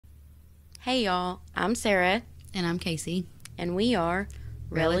Hey y'all, I'm Sarah. And I'm Casey. And we are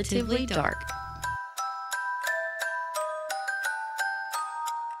Relatively Dark.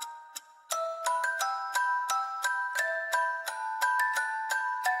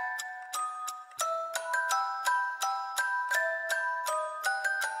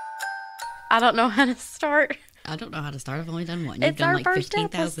 I don't know how to start. I don't know how to start. I've only done one. You've done our first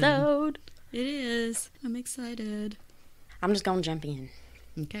 15,000. episode. It is. I'm excited. I'm just going to jump in.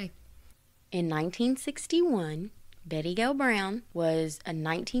 Okay. In 1961, Betty Gail Brown was a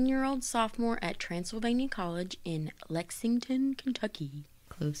 19-year-old sophomore at Transylvania College in Lexington, Kentucky.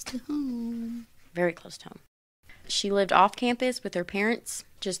 Close to home. Very close to home. She lived off campus with her parents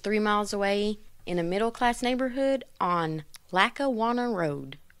just 3 miles away in a middle-class neighborhood on Lackawanna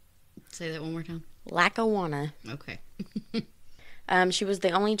Road. Say that one more time. Lackawanna. Okay. She was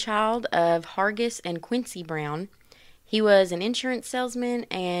the only child of Hargis and Quincy Brown. He was an insurance salesman,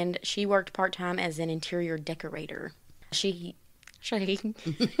 and she worked part-time as an interior decorator. And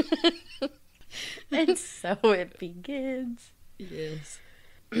so it begins. Yes.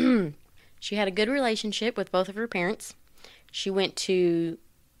 She had a good relationship with both of her parents. She went to,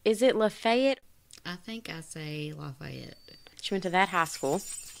 is it Lafayette? I think I say Lafayette. She went to that high school.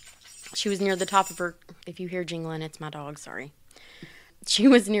 She was near the top of her, if you hear jingling, it's my dog, sorry. She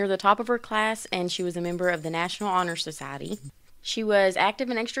was near the top of her class, and she was a member of the National Honor Society. She was active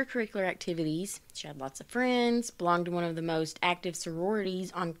in extracurricular activities. She had lots of friends, belonged to one of the most active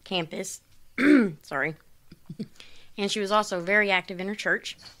sororities on campus. Sorry. And she was also very active in her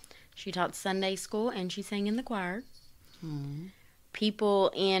church. She taught Sunday school, and she sang in the choir. Aww.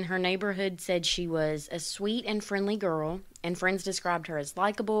 People in her neighborhood said she was a sweet and friendly girl, and friends described her as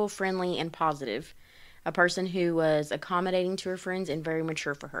likable, friendly, and positive. A person who was accommodating to her friends and very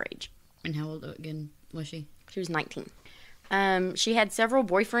mature for her age. And how old again was she? She was 19. She had several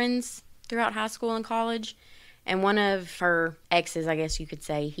boyfriends throughout high school and college, and one of her exes, I guess you could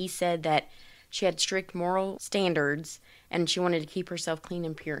say, he said that she had strict moral standards, and she wanted to keep herself clean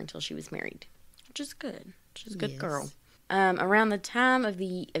and pure until she was married, which is good. She's a good girl. Around the time of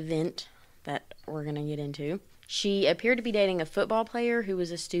the event that we're going to get into, she appeared to be dating a football player who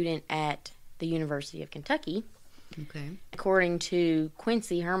was a student at the University of Kentucky. Okay. According to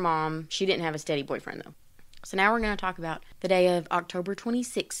Quincy, her mom, she didn't have a steady boyfriend, though. So now we're going to talk about the day of October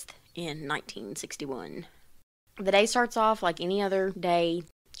 26th in 1961. The day starts off like any other day.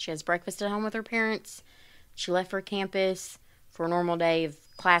 She has breakfast at home with her parents. She left for campus for a normal day of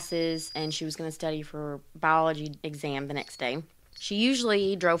classes, and she was going to study for a biology exam the next day. She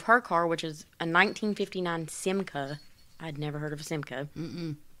usually drove her car, which is a 1959 Simca. I'd never heard of a Simca.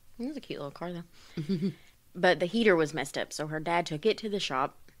 It was a cute little car, though. But the heater was messed up, so her dad took it to the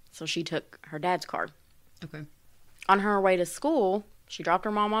shop, so she took her dad's car. Okay. On her way to school, she dropped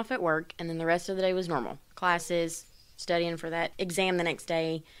her mom off at work, and then the rest of the day was normal. Classes, studying for that exam the next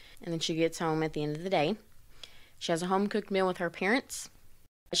day, and then she gets home at the end of the day. She has a home-cooked meal with her parents.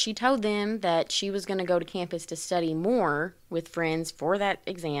 She told them that she was going to go to campus to study more with friends for that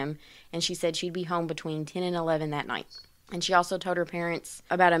exam, and she said she'd be home between 10 and 11 that night. And she also told her parents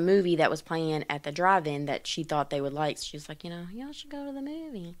about a movie that was playing at the drive-in that she thought they would like. So she was like, y'all should go to the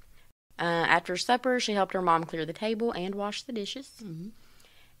movie. After supper, she helped her mom clear the table and wash the dishes. Mm-hmm.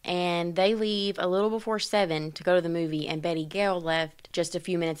 And they leave a little before 7 to go to the movie, and Betty Gail left just a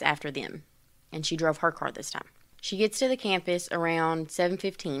few minutes after them. And she drove her car this time. She gets to the campus around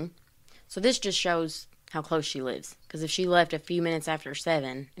 7:15. So this just shows how close she lives. Because if she left a few minutes after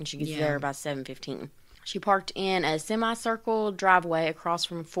 7, and she gets there by 7:15. She parked in a semicircle driveway across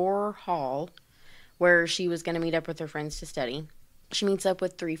from Fore Hall, where she was going to meet up with her friends to study. She meets up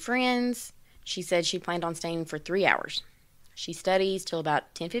with 3 friends. She said she planned on staying for 3 hours. She studies till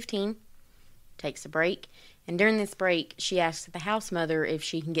about 10:15, takes a break, and during this break, she asks the house mother if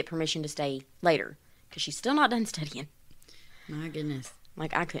she can get permission to stay later, because she's still not done studying. My goodness.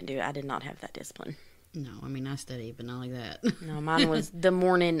 Like, I couldn't do it. I did not have that discipline. No, I mean, I study, but not like that. No, mine was the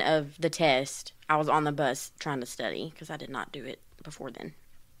morning of the test. I was on the bus trying to study because I did not do it before then.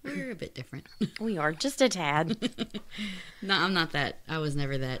 We're a bit different. We are, just a tad. No, I'm not that. I was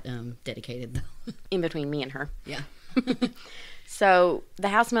never that dedicated, though. In between me and her. Yeah. So, the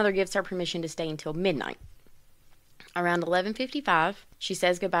house mother gives her permission to stay until midnight. Around 11:55, she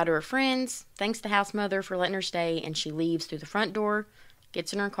says goodbye to her friends, thanks the house mother for letting her stay, and she leaves through the front door,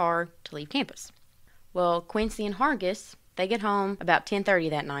 gets in her car to leave campus. Well, Quincy and Hargis, they get home about 10:30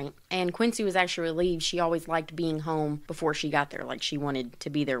 that night, and Quincy was actually relieved. She always liked being home before she got there, like she wanted to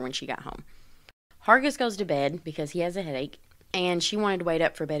be there when she got home. Hargis goes to bed because he has a headache, and she wanted to wait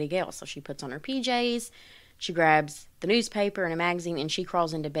up for Betty Gail, so she puts on her PJs, She grabs the newspaper and a magazine, and she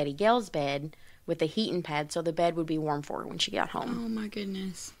crawls into Betty Gale's bed with a heating pad so the bed would be warm for her when she got home. Oh, my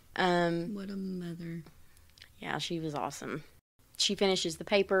goodness. What a mother. Yeah, she was awesome. She finishes the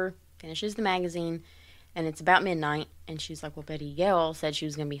paper, finishes the magazine, and it's about midnight, and she's like, well, Betty Gale said she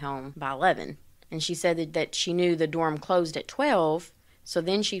was going to be home by 11. And she said that she knew the dorm closed at 12, so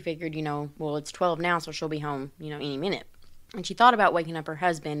then she figured, well, it's 12 now, so she'll be home, any minute. And she thought about waking up her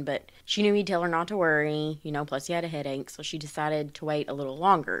husband, but she knew he'd tell her not to worry, plus he had a headache, so she decided to wait a little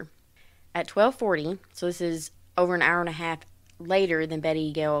longer. At 12:40, so this is over an hour and a half later than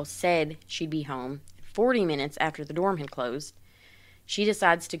Betty Gale said she'd be home, 40 minutes after the dorm had closed, she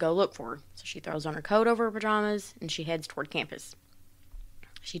decides to go look for her. So she throws on her coat over her pajamas, and she heads toward campus.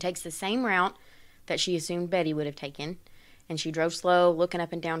 She takes the same route that she assumed Betty would have taken, and she drove slow, looking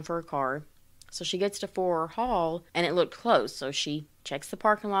up and down for her car. So she gets to Forer Hall, and it looked closed, so she checks the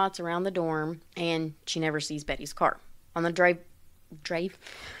parking lots around the dorm, and she never sees Betty's car. On the drive...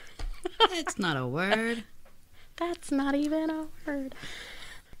 That's not a word. That's not even a word.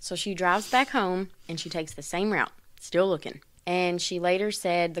 So she drives back home, and she takes the same route, still looking. And she later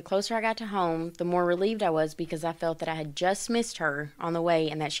said, the closer I got to home, the more relieved I was because I felt that I had just missed her on the way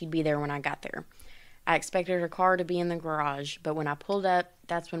and that she'd be there when I got there. I expected her car to be in the garage, but when I pulled up,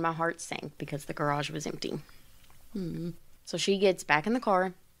 that's when my heart sank because the garage was empty. So she gets back in the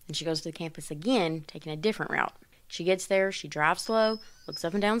car, and she goes to the campus again, taking a different route. She gets there, she drives slow, looks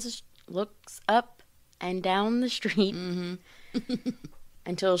up and down the street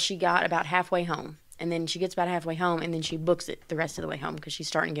until she got about halfway home. And then she gets about halfway home, and then she books it the rest of the way home because she's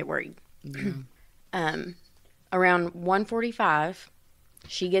starting to get worried. Yeah. Around 1:45,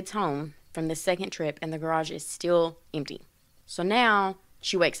 she gets home from the second trip, and the garage is still empty. So now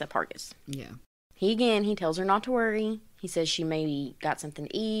she wakes up Hargis. Yeah. He tells her not to worry. He says she maybe got something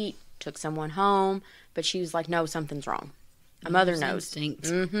to eat, took someone home, but she was like, no, something's wrong. A mother knows.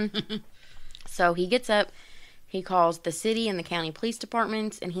 Instinct. So he gets up, he calls the city and the county police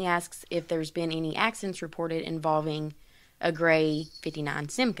departments, and he asks if there's been any accidents reported involving a gray 59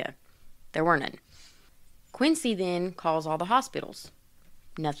 Simca. There were none. Quincy then calls all the hospitals.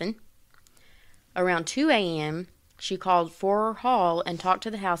 Nothing. Around 2 a.m., she called Forer Hall and talked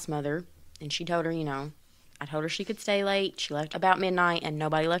to the house mother, and she told her, I told her she could stay late. She left about midnight, and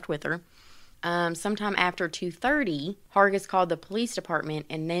nobody left with her. Sometime after 2:30, Hargis called the police department,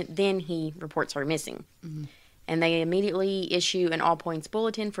 and then he reports her missing. And they immediately issue an all-points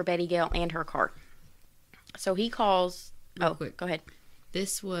bulletin for Betty Gale and her car. So he calls... Real quick. Go ahead.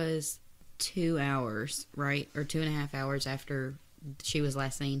 This was 2 hours, right? Or 2.5 hours after she was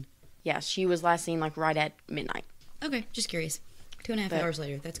last seen? Yeah, she was last seen, right at midnight. Okay, just curious. 2.5 hours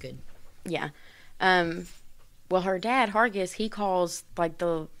later. That's good. Yeah. Well, her dad, Hargis, he calls,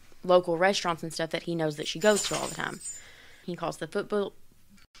 the local restaurants and stuff that he knows that she goes to all the time. He calls the football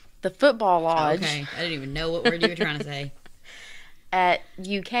lodge. Okay, I didn't even know what word you were trying to say. At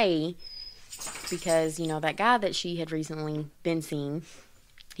UK, because, that guy that she had recently been seeing,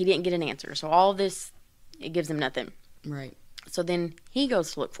 he didn't get an answer. So all of this, it gives him nothing. Right. So then he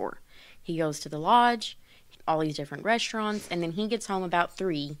goes to look for her. He goes to the lodge, all these different restaurants, and then he gets home about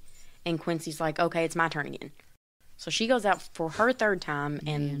 3, and Quincy's like, okay, it's my turn again. So she goes out for her 3rd time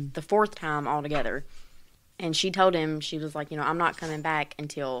and the 4th time altogether. And she told him, she was like, I'm not coming back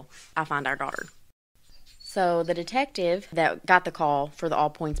until I find our daughter. So the detective that got the call for the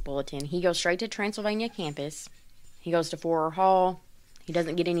all points bulletin, he goes straight to Transylvania campus. He goes to Forer Hall. He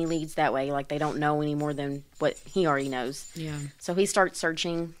doesn't get any leads that way. They don't know any more than what he already knows. Yeah. So he starts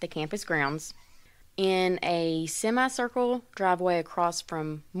searching the campus grounds. In a semicircle driveway across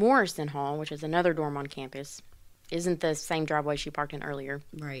from Morrison Hall, which is another dorm on campus, isn't the same driveway she parked in earlier.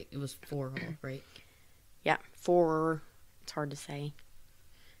 Right. It was Forer Hall, right? Yeah. Forer. It's hard to say.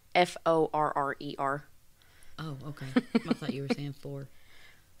 Forrer. Oh, okay. I thought you were saying 4.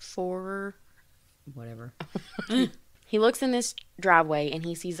 Forer. Whatever. He looks in this driveway and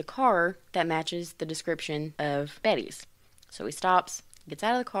he sees a car that matches the description of Betty's. So he stops, gets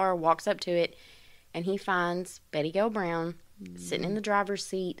out of the car, walks up to it, and he finds Betty Gail Brown sitting in the driver's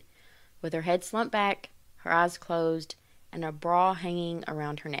seat with her head slumped back, her eyes closed, and a bra hanging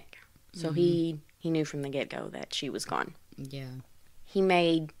around her neck. So he knew from the get-go that she was gone. Yeah. He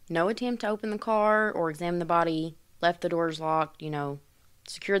made no attempt to open the car or examine the body, left the doors locked,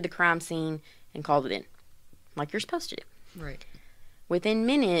 secured the crime scene, and called it in. Like you're supposed to do. Right. Within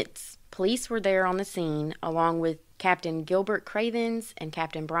minutes, police were there on the scene, along with Captain Gilbert Cravens and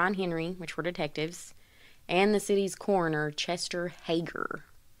Captain Brian Henry, which were detectives, and the city's coroner, Chester Hager.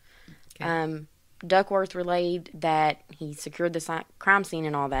 Okay. Duckworth relayed that he secured the crime scene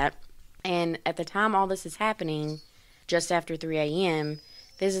and all that, And at the time all this is happening, just after 3 a.m.,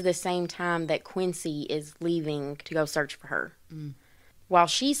 this is the same time that Quincy is leaving to go search for her. Mm. While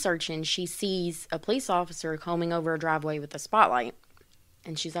she's searching, she sees a police officer combing over a driveway with a spotlight.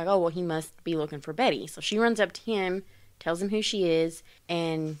 And she's like, oh, well, he must be looking for Betty. So she runs up to him, tells him who she is,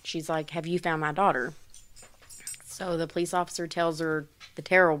 and she's like, have you found my daughter? So the police officer tells her the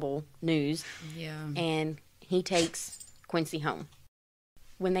terrible news, and he takes Quincy home.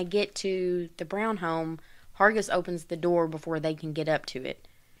 When they get to the Brown home, Hargis opens the door before they can get up to it.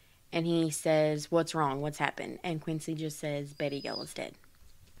 And he says, what's wrong? What's happened? And Quincy just says, Betty Gail is dead.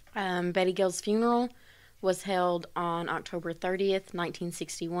 Betty Gail's funeral was held on October 30th,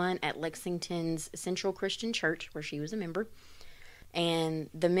 1961 at Lexington's Central Christian Church, where she was a member. And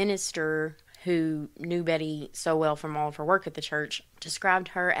the minister, who knew Betty so well from all of her work at the church, described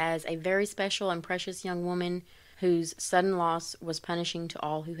her as a very special and precious young woman whose sudden loss was punishing to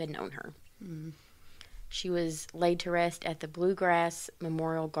all who had known her. Mm. She was laid to rest at the Bluegrass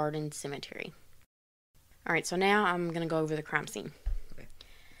Memorial Garden Cemetery. All right, so now I'm going to go over the crime scene.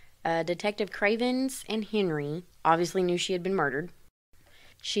 Okay. Detective Cravens and Henry obviously knew she had been murdered.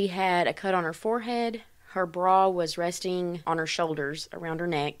 She had a cut on her forehead. Her bra was resting on her shoulders around her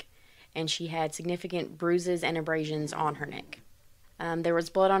neck, and she had significant bruises and abrasions on her neck. There was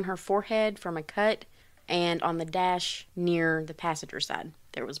blood on her forehead from a cut, and on the dash near the passenger side,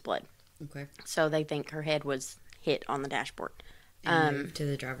 there was blood. Okay. So they think her head was hit on the dashboard. And moved to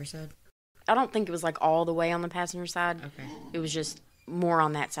the driver's side? I don't think it was like all the way on the passenger side. Okay. It was just more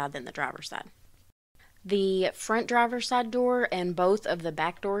on that side than the driver's side. The front driver's side door and both of the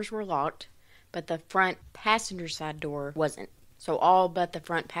back doors were locked, but the front passenger side door wasn't. So all but the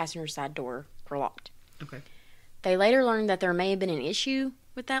front passenger side door were locked. Okay. They later learned that there may have been an issue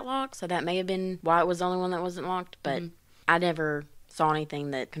with that lock, so that may have been why it was the only one that wasn't locked, but I never saw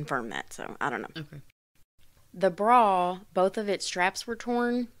anything that confirmed that, so I don't know. Okay. The bra, both of its straps were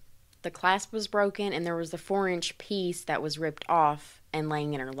torn, the clasp was broken, and there was a 4-inch piece that was ripped off and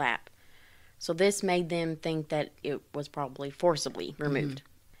laying in her lap. So this made them think that it was probably forcibly removed.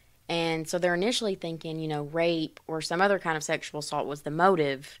 And so they're initially thinking, rape or some other kind of sexual assault was the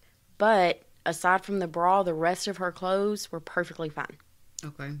motive, but aside from the bra, the rest of her clothes were perfectly fine.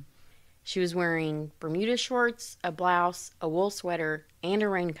 Okay. She was wearing Bermuda shorts, a blouse, a wool sweater, and a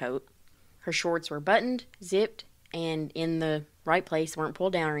raincoat. Her shorts were buttoned, zipped, and in the right place, weren't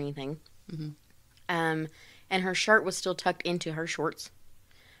pulled down or anything. Mm-hmm. And her shirt was still tucked into her shorts.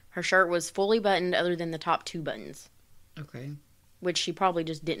 Her shirt was fully buttoned other than the top 2 buttons. Okay. Which she probably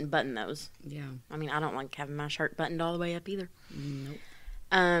just didn't button those. Yeah. I mean, I don't like having my shirt buttoned all the way up either.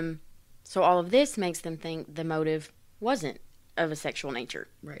 Nope. So all of this makes them think the motive wasn't of a sexual nature.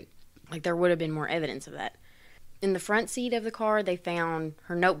 Right. Like, there would have been more evidence of that. In the front seat of the car, they found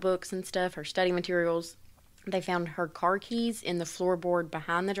her notebooks and stuff, her study materials. They found her car keys in the floorboard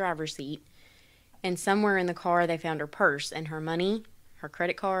behind the driver's seat. And somewhere in the car, they found her purse and her money, her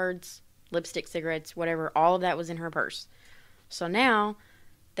credit cards, lipstick, cigarettes, whatever. All of that was in her purse. So now,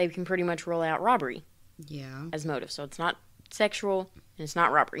 they can pretty much rule out robbery as motive. So it's not sexual, and it's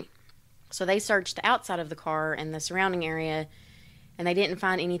not robbery. So they searched the outside of the car and the surrounding area, and they didn't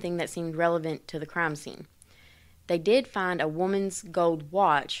find anything that seemed relevant to the crime scene. They did find a woman's gold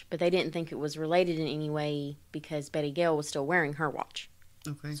watch, but they didn't think it was related in any way because Betty Gail was still wearing her watch.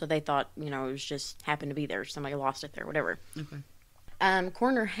 Okay. So they thought, it was just happened to be there. Somebody lost it there, whatever. Okay.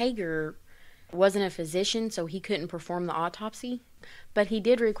 Coroner Hager wasn't a physician, so he couldn't perform the autopsy, but he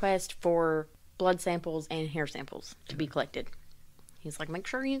did request for blood samples and hair samples to be collected. He's like, make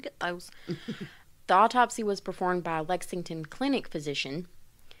sure you get those. The autopsy was performed by a Lexington clinic physician,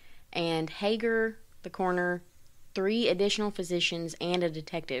 and Hager, the coroner, 3 additional physicians, and a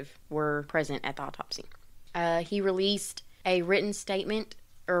detective were present at the autopsy. He released a written statement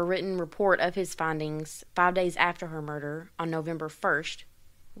or a written report of his findings 5 days after her murder on November 1st,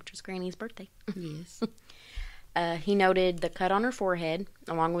 which was Granny's birthday. Yes. He noted the cut on her forehead,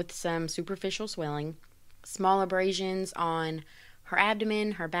 along with some superficial swelling, small abrasions on her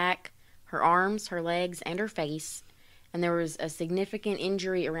abdomen, her back, her arms, her legs, and her face, and there was a significant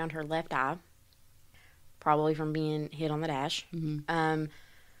injury around her left eye, probably from being hit on the dash.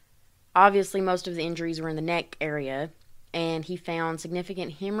 Obviously, most of the injuries were in the neck area, and he found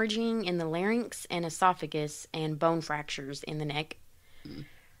significant hemorrhaging in the larynx and esophagus and bone fractures in the neck.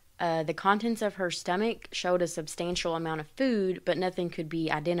 The contents of her stomach showed a substantial amount of food, but nothing could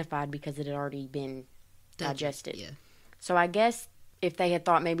be identified because it had already been digested. Yeah. So I guess if they had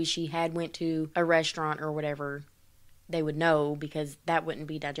thought maybe she had went to a restaurant or whatever, they would know because that wouldn't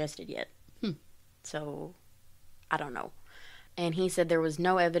be digested yet. So, I don't know. And he said there was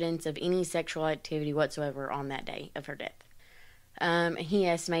no evidence of any sexual activity whatsoever on that day of her death. He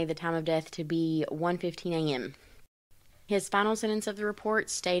estimated the time of death to be 1:15 a.m. His final sentence of the report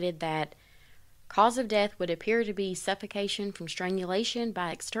stated that cause of death would appear to be suffocation from strangulation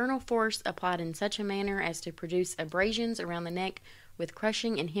by external force applied in such a manner as to produce abrasions around the neck with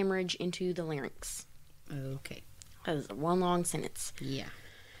crushing and hemorrhage into the larynx. Okay. That was one long sentence. Yeah.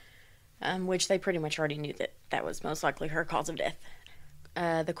 Which they pretty much already knew that was most likely her cause of death.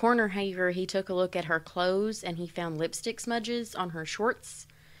 The coroner, however, he took a look at her clothes and he found lipstick smudges on her shorts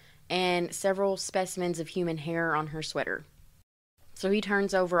and several specimens of human hair on her sweater. So he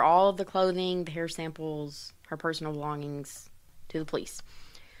turns over all of the clothing, the hair samples, her personal belongings to the police.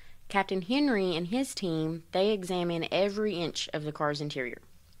 Captain Henry and his team, they examined every inch of the car's interior.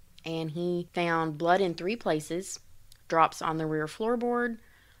 And he found blood in 3 places, drops on the rear floorboard,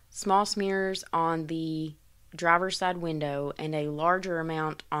 small smears on the driver's side window, and a larger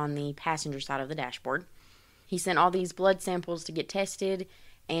amount on the passenger side of the dashboard. He sent all these blood samples to get tested,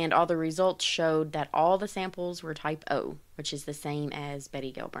 and all the results showed that all the samples were type O, which is the same as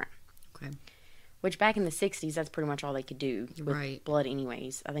Betty Gail Brown. Okay. Which back in the 60s, that's pretty much all they could do with blood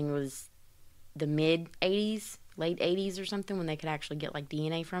anyways. I think it was the mid-80s, late 80s or something, when they could actually get like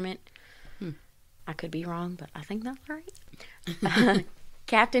DNA from it. I could be wrong, but I think that's right.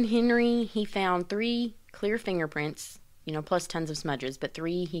 Captain Henry, he found 3 clear fingerprints, plus tons of smudges, but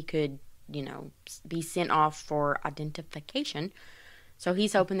 3 he could, be sent off for identification. So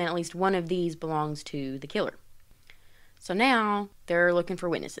he's hoping that at least one of these belongs to the killer. So now they're looking for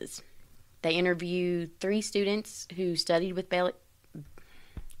witnesses. They interviewed 3 students who studied with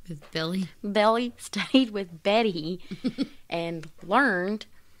studied with Betty and learned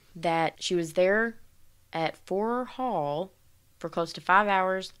that she was there at Forer Hall for close to 5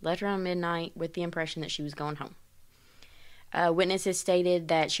 hours, left around midnight with the impression that she was going home. Witnesses stated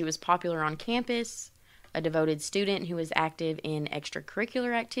that she was popular on campus, a devoted student who was active in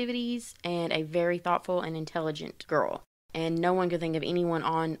extracurricular activities, and a very thoughtful and intelligent girl. And no one could think of anyone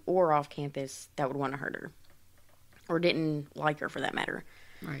on or off campus that would want to hurt her. Or didn't like her, for that matter.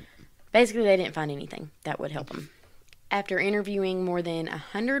 Right. Basically, they didn't find anything that would help them. After interviewing more than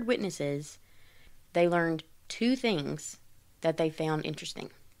 100 witnesses, they learned 2 things that they found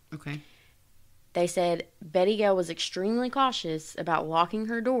interesting. Okay. They said Betty Gail was extremely cautious about locking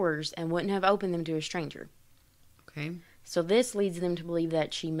her doors and wouldn't have opened them to a stranger. Okay. So this leads them to believe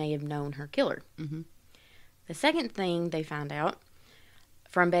that she may have known her killer. Mm-hmm. The second thing they found out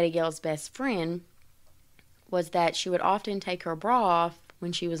from Betty Gail's best friend was that she would often take her bra off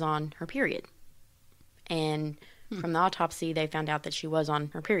when she was on her period. And from the autopsy, they found out that she was on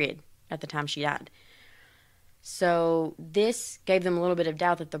her period at the time she died. So this gave them a little bit of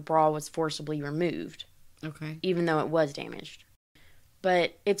doubt that the bra was forcibly removed. Okay. Even though it was damaged.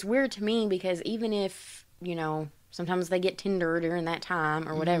 But it's weird to me because even if, sometimes they get tender during that time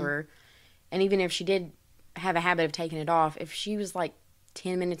or whatever, and even if she did have a habit of taking it off, if she was like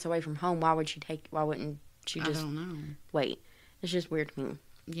 10 minutes away from home, why wouldn't she just I don't know. wait? It's just weird to me.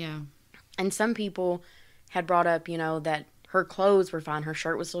 Yeah. And some people had brought up, that her clothes were fine. Her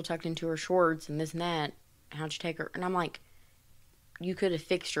shirt was still tucked into her shorts and this and that. How'd you take her? And I'm like, you could have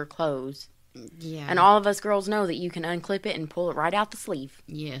fixed your clothes. Yeah. And all of us girls know that you can unclip it and pull it right out the sleeve.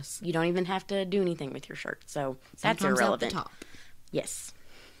 Yes. You don't even have to do anything with your shirt. So that's Sometimes irrelevant. Out the top. Yes.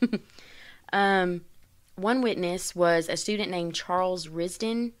 One witness was a student named Charles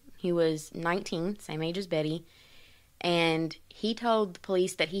Risden. He was 19, same age as Betty. And he told the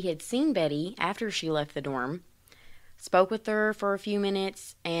police that he had seen Betty after she left the dorm, spoke with her for a few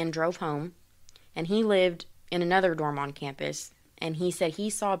minutes, and drove home. And he lived in another dorm on campus. And he said he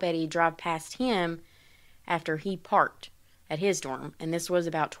saw Betty drive past him after he parked at his dorm. And this was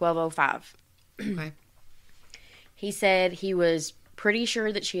about 12:05. Okay. He said he was pretty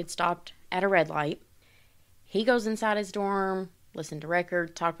sure that she had stopped at a red light. He goes inside his dorm, listened to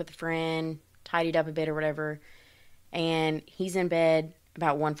records, talked with a friend, tidied up a bit or whatever. And he's in bed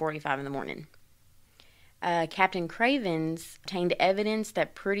about 1:45 in the morning. Captain Cravens obtained evidence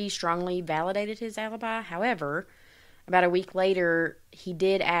that pretty strongly validated his alibi. However, about a week later, he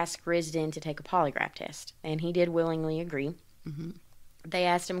did ask Risden to take a polygraph test, and he did willingly agree. Mm-hmm. They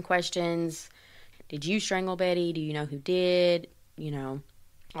asked him questions. Did you strangle Betty? Do you know who did?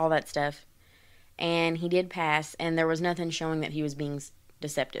 All that stuff. And he did pass, and there was nothing showing that he was being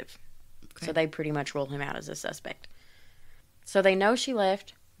deceptive. Okay. So they pretty much ruled him out as a suspect. So they know she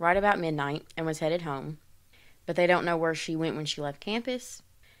left right about midnight and was headed home. But they don't know where she went when she left campus.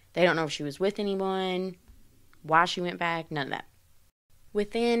 They don't know if she was with anyone, why she went back, none of that.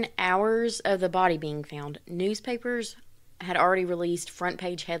 Within hours of the body being found, newspapers had already released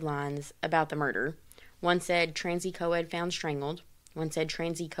front-page headlines about the murder. One said, "Transy co-ed found strangled." One said,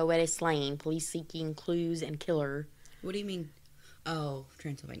 "Transy co-ed is slain. Police seeking clues and killer." What do you mean? Oh,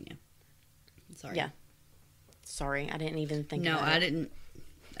 Transylvania. Sorry. Yeah. Sorry, I didn't even think about it. No, I didn't.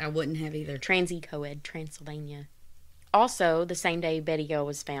 I wouldn't have either. Transy co-ed, Transylvania. Also, the same day Betty Gail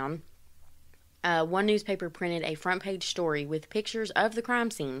was found, one newspaper printed a front-page story with pictures of the crime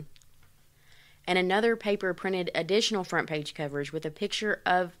scene. And another paper printed additional front-page coverage with a picture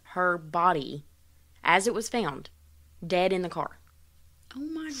of her body as it was found, dead in the car. Oh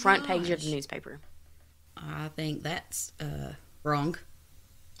my gosh. Front page of the newspaper. I think that's wrong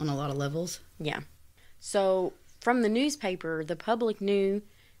on a lot of levels. Yeah. So, from the newspaper, the public knew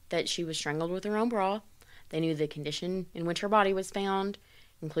that she was strangled with her own bra. They knew the condition in which her body was found,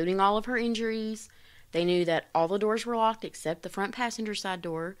 including all of her injuries. They knew that all the doors were locked except the front passenger side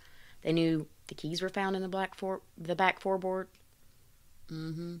door. They knew the keys were found in the back floorboard.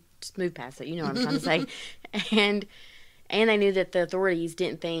 Just move past it. You know what I'm trying to say. And they knew that the authorities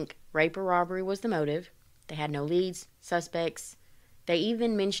didn't think rape or robbery was the motive. They had no leads, suspects. They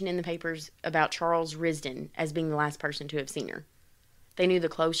even mentioned in the papers about Charles Risden as being the last person to have seen her. They knew the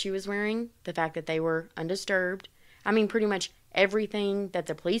clothes she was wearing, the fact that they were undisturbed. I mean, pretty much everything that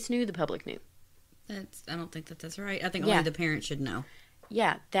the police knew, the public knew. I don't think that's right. I think only the parents should know.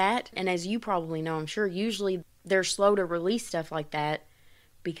 Yeah, that, and as you probably know, I'm sure, usually they're slow to release stuff like that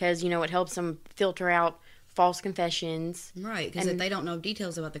because, it helps them filter out false confessions. Right, because if they don't know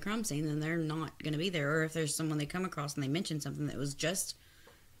details about the crime scene, then they're not going to be there. Or if there's someone they come across and they mention something that was just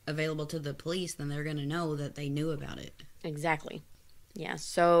available to the police, then they're going to know that they knew about it. Exactly. Yeah,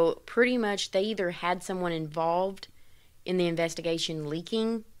 so pretty much they either had someone involved in the investigation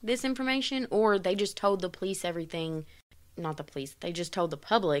leaking this information, or they just told the police everything. Not the police. They just told the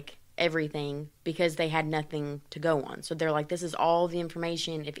public everything because they had nothing to go on. So they're like, this is all the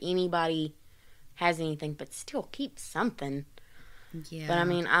information. If anybody has anything, but still keep something. Yeah. But I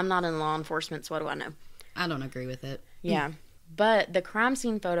mean, I'm not in law enforcement, so what do I know? I don't agree with it. Yeah. But the crime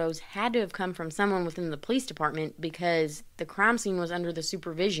scene photos had to have come from someone within the police department because the crime scene was under the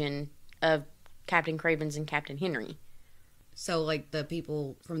supervision of Captain Cravens and Captain Henry. So, like, the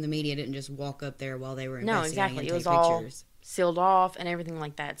people from the media didn't just walk up there while they were investigating. No, exactly. And it was take all pictures. Sealed off and everything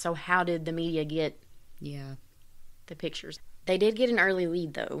like that. So how did the media get the pictures? They did get an early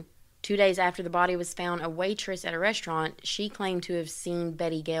lead, though. 2 days after the body was found, a waitress at a restaurant, she claimed to have seen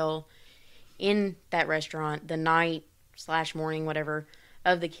Betty Gail in that restaurant the night/morning, whatever,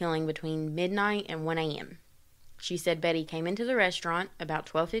 of the killing between midnight and 1 a.m. She said Betty came into the restaurant about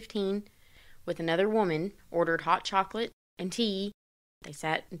 12:15 with another woman, ordered hot chocolate and tea. They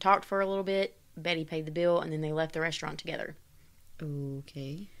sat and talked for a little bit. Betty paid the bill, and then they left the restaurant together.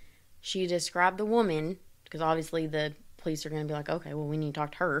 Okay. She described the woman, because obviously the police are going to be like, okay, well, we need to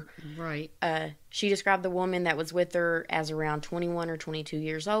talk to her. Right. She described the woman that was with her as around 21 or 22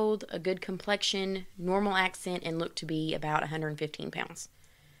 years old, a good complexion, normal accent, and looked to be about 115 pounds.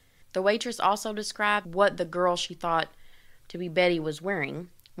 The waitress also described what the girl she thought to be Betty was wearing,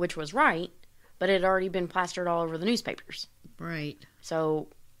 which was right, but it had already been plastered all over the newspapers. Right. So,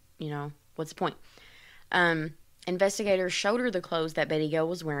 what's the point? Investigators showed her the clothes that Betty Gail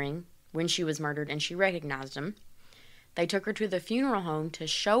was wearing when she was murdered, and she recognized them. They took her to the funeral home to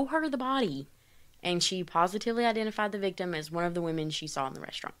show her the body, and she positively identified the victim as one of the women she saw in the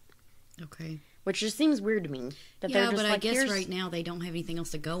restaurant. Okay. Which just seems weird to me. That Yeah, they're just but I like, guess right now they don't have anything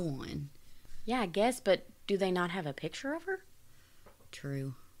else to go on. Yeah, I guess, but do they not have a picture of her?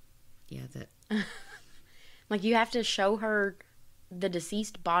 True. Yeah, that... Like, you have to show her the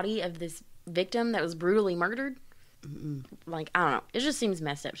deceased body of this victim that was brutally murdered? Mm-mm. Like, I don't know. It just seems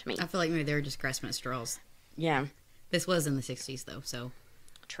messed up to me. I feel like maybe they were just grasping at straws. Yeah. This was in the 60s, though, so...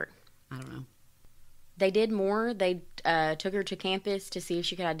 True. I don't know. They did more. They took her to campus to see if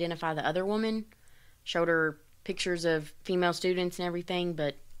she could identify the other woman. Showed her pictures of female students and everything,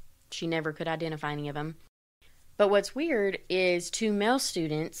 but she never could identify any of them. But what's weird is 2 male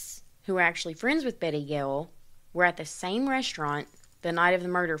students who were actually friends with Betty Gail were at the same restaurant the night of the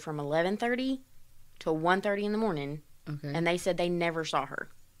murder from 11:30 till 1:30 in the morning. Okay. And they said they never saw her.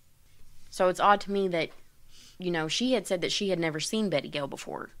 So it's odd to me that, she had said that she had never seen Betty Gail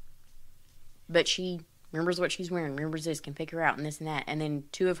before. But she remembers what she's wearing, remembers this, can pick her out, and this and that. And then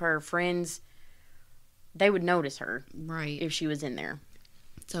 2 of her friends, they would notice her. Right. If she was in there.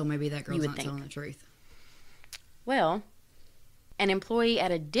 So maybe that girl's not telling the truth. Well, an employee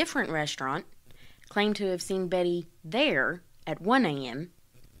at a different restaurant claimed to have seen Betty there at 1 a.m.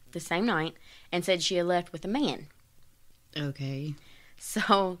 the same night and said she had left with a man. Okay.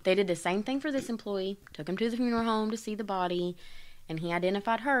 So they did the same thing for this employee, took him to the funeral home to see the body, and he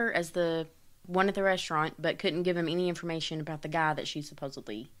identified her as the one at the restaurant, but couldn't give him any information about the guy that she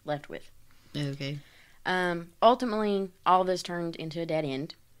supposedly left with. Okay. Ultimately, all this turned into a dead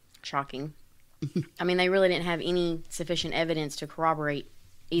end. Shocking. I mean, they really didn't have any sufficient evidence to corroborate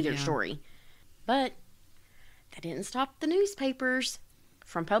either story. But that didn't stop the newspapers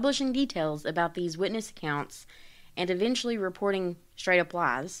from publishing details about these witness accounts and eventually reporting straight-up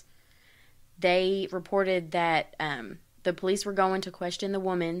lies. They reported that the police were going to question the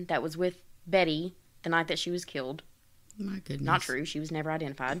woman that was with Betty the night that she was killed. My goodness. Not true. She was never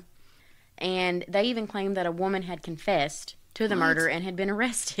identified. And they even claimed that a woman had confessed to the murder and had been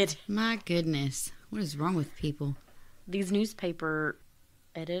arrested. My goodness. What is wrong with people? These newspaper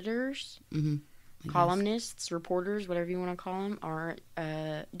editors, columnists, reporters, whatever you want to call them, are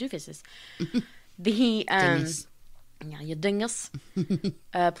doofuses. Dingus. Yeah, you dingus.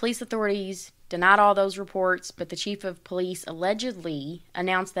 Police authorities denied all those reports, but the chief of police allegedly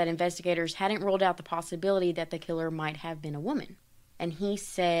announced that investigators hadn't ruled out the possibility that the killer might have been a woman. And he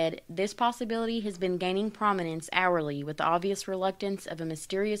said, this possibility has been gaining prominence hourly with the obvious reluctance of a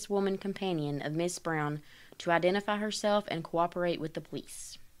mysterious woman companion of Miss Brown to identify herself and cooperate with the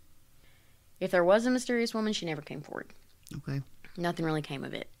police. If there was a mysterious woman, she never came forward. Okay. Nothing really came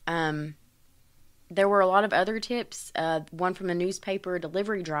of it. There were a lot of other tips. One from a newspaper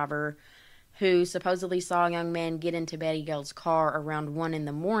delivery driver who supposedly saw a young man get into Betty Gail's car around 1 in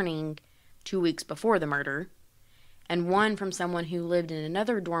the morning 2 weeks before the murder. And one from someone who lived in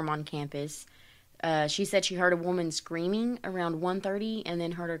another dorm on campus. She said she heard a woman screaming around 1:30 and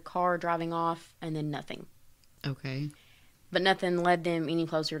then heard a car driving off and then nothing. Okay. But nothing led them any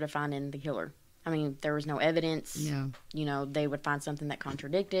closer to finding the killer. I mean, there was no evidence. Yeah. You know, they would find something that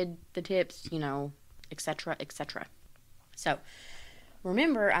contradicted the tips, you know, etc., etc. So,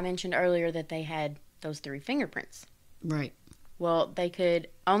 remember I mentioned earlier that they had those 3 fingerprints. Right. Well, they could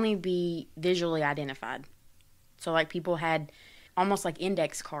only be visually identified. So, like, people had almost like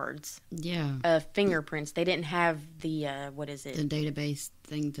index cards of fingerprints. They didn't have the, the database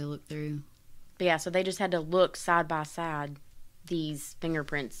thing to look through. But yeah, so they just had to look side by side these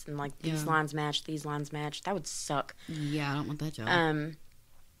fingerprints and, like, these lines match, these lines match. That would suck. Yeah, I don't want that job.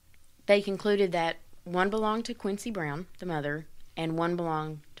 They concluded that one belonged to Quincy Brown, the mother, and one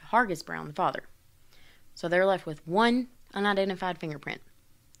belonged to Hargis Brown, the father. So they're left with one unidentified fingerprint.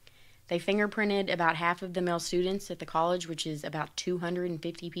 They fingerprinted about half of the male students at the college, which is about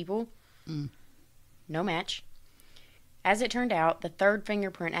 250 people. No match. As it turned out, the third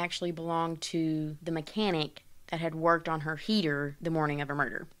fingerprint actually belonged to the mechanic that had worked on her heater the morning of her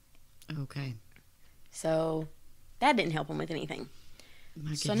murder. Okay. So that didn't help them with anything.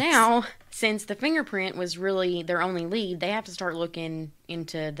 So now, since the fingerprint was really their only lead, they have to start looking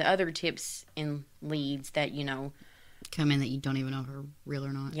into the other tips and leads that, you know, come in that you don't even know if are real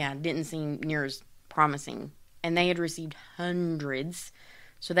or not. Yeah, didn't seem near as promising. And they had received hundreds.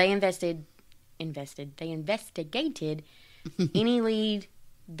 So they investigated any lead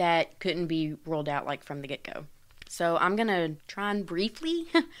that couldn't be ruled out, like, from the get-go. So I'm going to try and briefly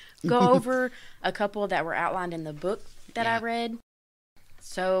go over a couple that were outlined in the book that I read.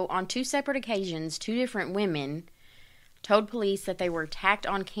 So on 2 separate occasions, 2 different women told police that they were attacked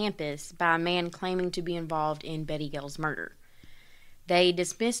on campus by a man claiming to be involved in Betty Gail's murder. They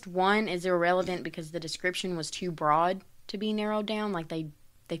dismissed one as irrelevant because the description was too broad to be narrowed down. Like,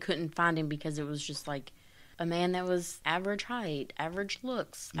 they couldn't find him because it was just, like, a man that was average height, average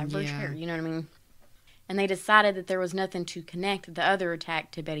looks, average hair, you know what I mean? And they decided that there was nothing to connect the other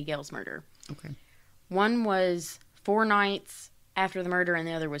attack to Betty Gail's murder. Okay. One was 4 nights after the murder, and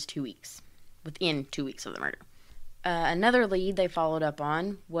the other was 2 weeks, within 2 weeks of the murder. Another lead they followed up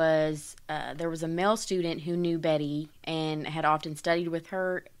on was there was a male student who knew Betty and had often studied with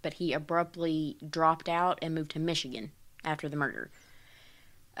her, but he abruptly dropped out and moved to Michigan after the murder.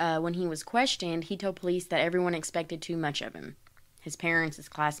 When he was questioned, he told police that everyone expected too much of him. His parents, his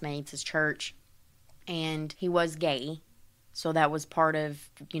classmates, his church, and he was gay. So that was part of,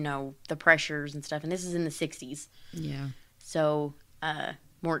 you know, the pressures and stuff. And this is in the 60s. Yeah. So,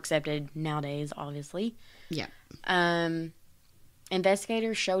 more accepted nowadays, obviously. Yeah.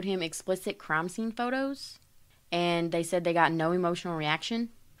 Investigators showed him explicit crime scene photos, and they said they got no emotional reaction.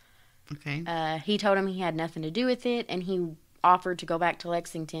 Okay. He told him he had nothing to do with it, and he offered to go back to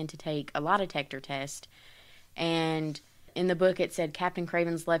Lexington to take a lie detector test. And in the book, it said Captain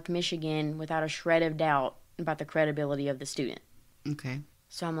Cravens left Michigan without a shred of doubt about the credibility of the student. Okay.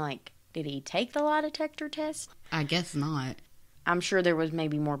 So I'm like, did he take the lie detector test? I guess not. I'm sure there was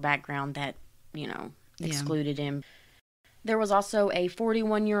maybe more background that, you know, excluded him. There was also a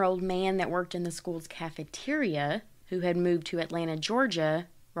 41-year-old man that worked in the school's cafeteria who had moved to Atlanta, Georgia,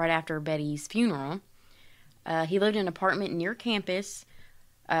 right after Betty's funeral. He lived in an apartment near campus,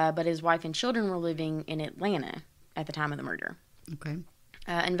 but his wife and children were living in Atlanta at the time of the murder. Okay.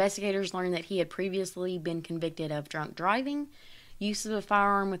 Investigators learned that he had previously been convicted of drunk driving, use of a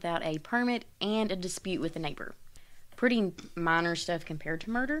firearm without a permit, and a dispute with a neighbor. Pretty minor stuff compared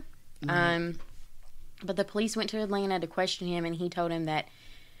to murder. Right. But the police went to Atlanta to question him, and he told him that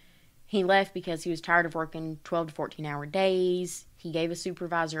he left because he was tired of working 12 to 14-hour days. He gave a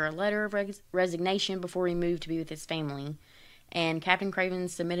supervisor a letter of resignation before he moved to be with his family. And Captain Craven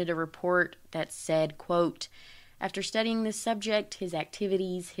submitted a report that said, quote, "After studying this subject, his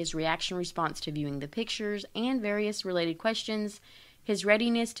activities, his reaction response to viewing the pictures, and various related questions, his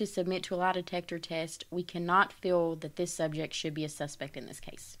readiness to submit to a lie detector test, we cannot feel that this subject should be a suspect in this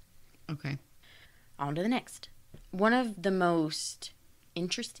case." Okay. On to the next. One of the most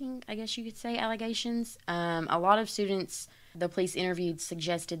interesting, I guess you could say, allegations. A lot of students the police interviewed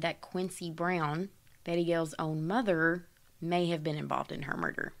suggested that Quincy Brown, Betty Gail's own mother, may have been involved in her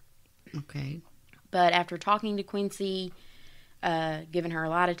murder. Okay. But after talking to Quincy, giving her a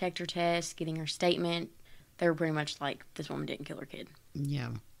lie detector test, getting her statement, they were pretty much like, this woman didn't kill her kid.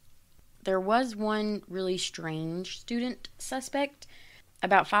 Yeah. There was one really strange student suspect.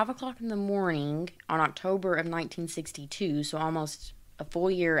 About 5 o'clock in the morning on October of 1962, so almost a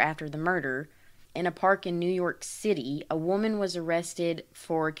full year after the murder, in a park in New York City, a woman was arrested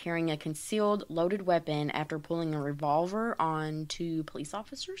for carrying a concealed loaded weapon after pulling a revolver on 2 police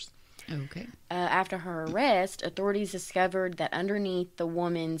officers. Okay. After her arrest, authorities discovered that underneath the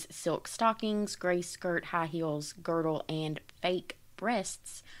woman's silk stockings, gray skirt, high heels, girdle, and fake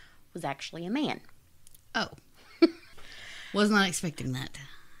breasts was actually a man. Oh. Was not expecting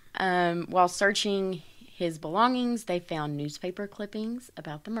that. While searching his belongings, they found newspaper clippings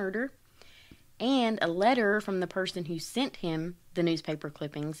about the murder and a letter from the person who sent him the newspaper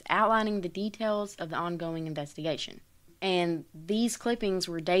clippings outlining the details of the ongoing investigation. And these clippings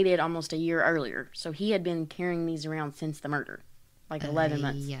were dated almost a year earlier, so he had been carrying these around since the murder, like 11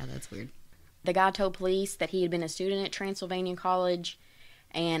 months. Yeah, that's weird. The guy told police that he had been a student at Transylvania College,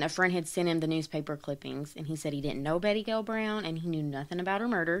 and a friend had sent him the newspaper clippings, and he said he didn't know Betty Gail Brown, and he knew nothing about her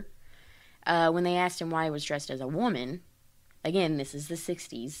murder. When they asked him why he was dressed as a woman, again, this is the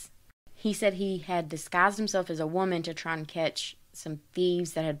 60s, he said he had disguised himself as a woman to try and catch some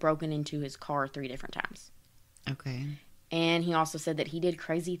thieves that had broken into his car 3 different times. Okay. And he also said that he did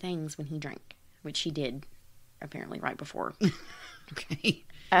crazy things when he drank, which he did, apparently, right before. Okay.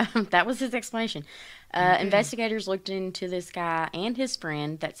 That was his explanation. Investigators looked into this guy and his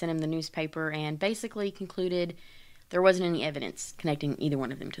friend that sent him the newspaper and basically concluded there wasn't any evidence connecting either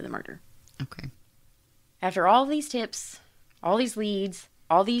one of them to the murder. Okay. After all these tips, all these leads,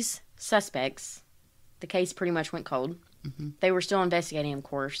 all these suspects, the case pretty much went cold. Mm-hmm. They were still investigating, of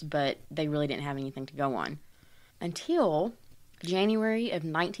course, but they really didn't have anything to go on. Until January of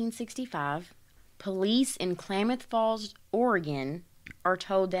 1965, police in Klamath Falls, Oregon, are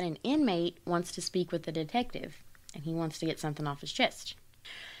told that an inmate wants to speak with a detective, and he wants to get something off his chest.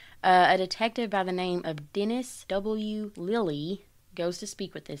 A detective by the name of Dennis W. Lilly goes to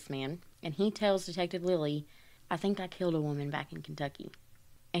speak with this man, and he tells Detective Lilly, "I think I killed a woman back in Kentucky."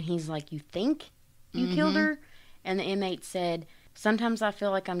 And he's like, "You think you killed her?" And the inmate said, "Sometimes I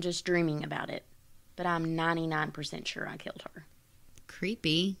feel like I'm just dreaming about it, but I'm 99% sure I killed her."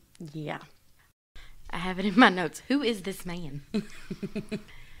 Creepy. Yeah. I have it in my notes. Who is this man?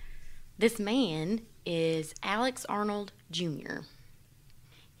 This man is Alex Arnold Jr.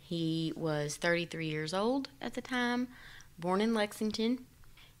 He was 33 years old at the time, born in Lexington.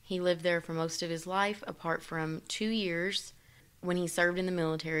 He lived there for most of his life, apart from 2 years when he served in the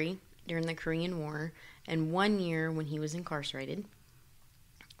military during the Korean War, and 1 year when he was incarcerated.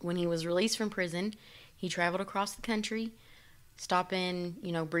 When he was released from prison, he traveled across the country, stopping,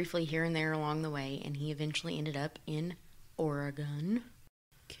 briefly here and there along the way, and he eventually ended up in Oregon.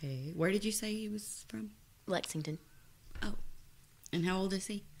 Okay. Where did you say he was from? Lexington. Oh. And how old is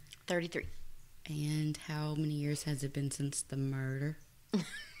he? 33. And how many years has it been since the murder?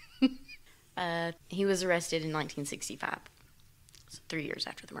 He was arrested in 1965. So 3 years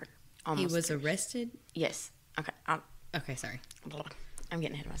after the murder. Almost. He was arrested? Yes. Okay. Okay, sorry. I'm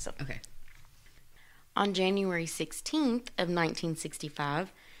getting ahead of myself. Okay. On January 16th of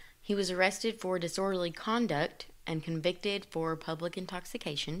 1965, he was arrested for disorderly conduct and convicted for public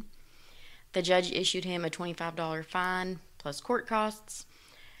intoxication. The judge issued him a $25 fine plus court costs,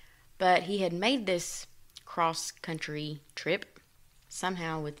 but he had made this cross-country trip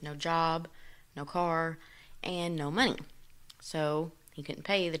somehow with no job, no car, and no money. So he couldn't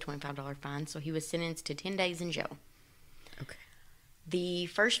pay the $25 fine, so he was sentenced to 10 days in jail. Okay. The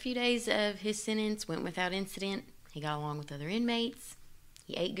first few days of his sentence went without incident. He got along with other inmates.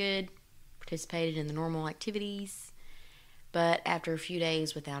 He ate good, participated in the normal activities. But after a few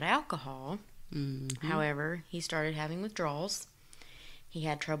days without alcohol, however, he started having withdrawals. He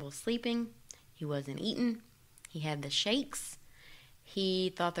had trouble sleeping. He wasn't eating. He had the shakes.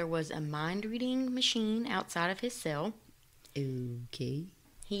 He thought there was a mind-reading machine outside of his cell. Okay.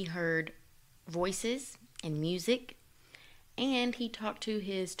 He heard voices and music. And he talked to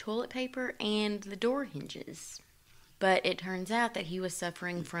his toilet paper and the door hinges. But it turns out that he was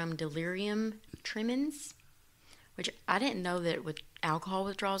suffering from delirium tremens, which I didn't know that with alcohol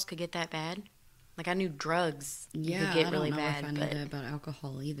withdrawals could get that bad. Like, I knew drugs could get really bad. I don't know if I knew that about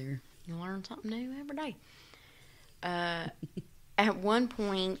alcohol either. You learn something new every day. At one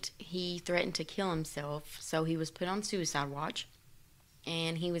point, he threatened to kill himself, so he was put on suicide watch.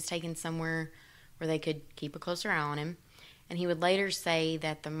 And he was taken somewhere where they could keep a closer eye on him. And he would later say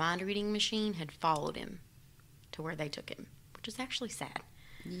that the mind-reading machine had followed him to where they took him, which is actually sad.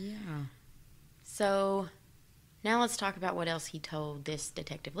 Yeah. So, now let's talk about what else he told this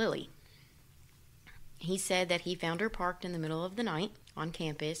Detective Lily. He said that he found her parked in the middle of the night on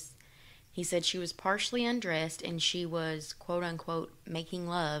campus. He said she was partially undressed and she was, quote-unquote, making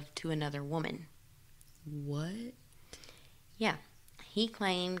love to another woman. What? Yeah. He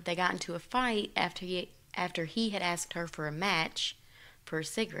claimed they got into a fight after he had asked her for a match for a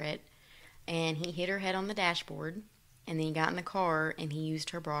cigarette, and he hit her head on the dashboard, and then he got in the car and he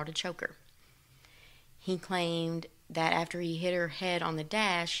used her bra to choke her. He claimed that after he hit her head on the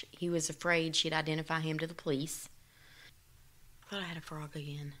dash, he was afraid she'd identify him to the police. I thought I had a frog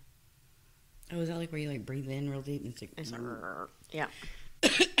again. Oh, is that like where you like breathe in real deep? And it's like, yeah.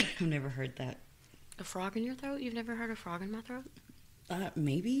 I've never heard that. A frog in your throat? You've never heard a frog in my throat?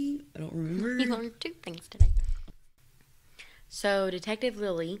 Maybe. I don't remember. You learned 2 things today. So, Detective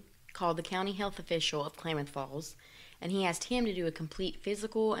Lilly called the county health official of Klamath Falls, and he asked him to do a complete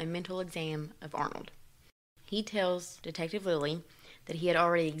physical and mental exam of Arnold. He tells Detective Lilly that he had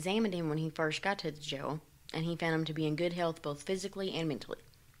already examined him when he first got to the jail, and he found him to be in good health both physically and mentally.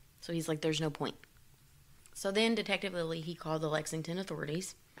 So he's like, there's no point. So then Detective Lilly, he called the Lexington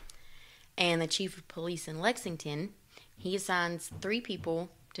authorities, and the chief of police in Lexington, he assigns 3 people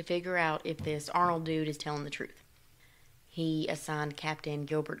to figure out if this Arnold dude is telling the truth. He assigned Captain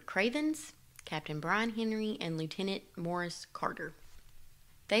Gilbert Cravens, Captain Brian Henry, and Lieutenant Morris Carter.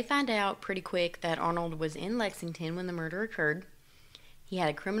 They find out pretty quick that Arnold was in Lexington when the murder occurred. He had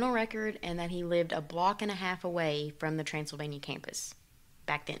a criminal record and that he lived a block and a half away from the Transylvania campus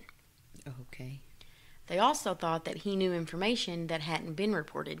back then. Okay. They also thought that he knew information that hadn't been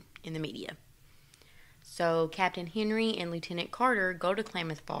reported in the media. So Captain Henry and Lieutenant Carter go to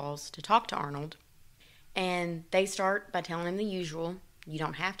Klamath Falls to talk to Arnold, and they start by telling him the usual. You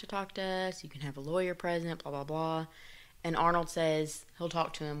don't have to talk to us. You can have a lawyer present, blah, blah, blah. And Arnold says he'll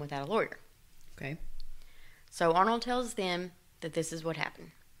talk to him without a lawyer. Okay. So Arnold tells them that this is what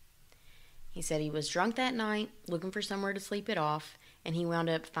happened. He said he was drunk that night, looking for somewhere to sleep it off, and he wound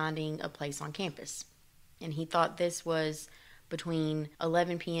up finding a place on campus. And he thought this was between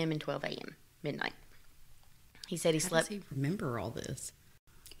 11 p.m. and 12 a.m., midnight. He said he slept... How does he remember all this?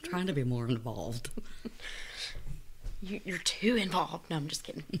 I'm trying to be more involved. You're too involved. No, I'm just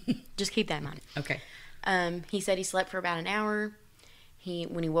kidding. Just keep that in mind. Okay. He said he slept for about an hour.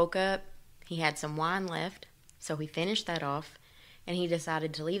 When he woke up, he had some wine left, so he finished that off, and he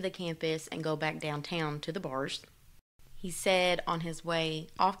decided to leave the campus and go back downtown to the bars. He said on his way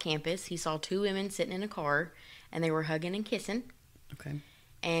off campus, he saw 2 women sitting in a car, and they were hugging and kissing. Okay.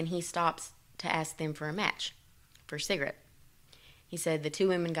 And he stops to ask them for a match, for a cigarette. He said the 2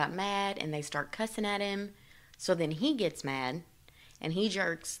 women got mad, and they start cussing at him. So then he gets mad, and he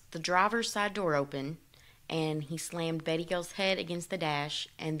jerks the driver's side door open, and he slammed Betty Gail's head against the dash,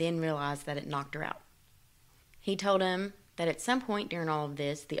 and then realized that it knocked her out. He told him that at some point during all of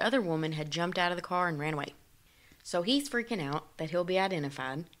this, the other woman had jumped out of the car and ran away. So he's freaking out that he'll be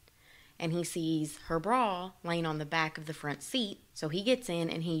identified, and he sees her bra laying on the back of the front seat, so he gets in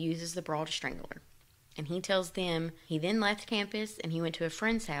and he uses the bra to strangle her. And he tells them he then left campus and he went to a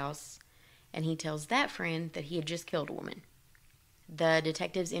friend's house, and he tells that friend that he had just killed a woman. The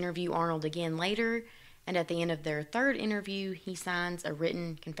detectives interview Arnold again later, and at the end of their 3rd interview, he signs a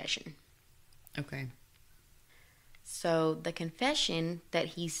written confession. Okay. So the confession that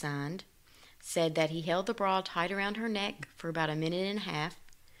he signed said that he held the bra tied around her neck for about a minute and a half,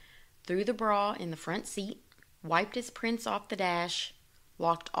 threw the bra in the front seat, wiped his prints off the dash,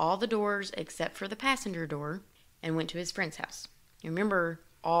 locked all the doors except for the passenger door, and went to his friend's house. You remember,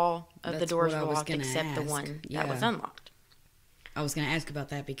 all of the doors were locked except the one that was unlocked. I was going to ask about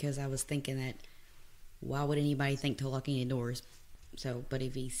that because I was thinking that why would anybody think to lock any doors? So, but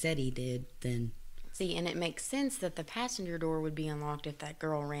if he said he did, then... See, and it makes sense that the passenger door would be unlocked if that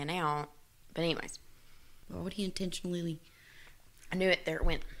girl ran out. But anyways. Why would he intentionally... I knew it. There it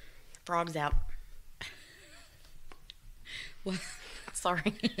went. Frog's out. What?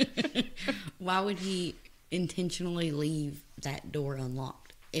 Sorry. Why would he intentionally leave that door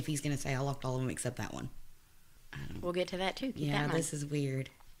unlocked if he's going to say, I locked all of them except that one? We'll get to that too. Keep yeah, this is weird.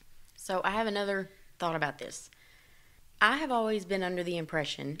 So I have another thought about this. I have always been under the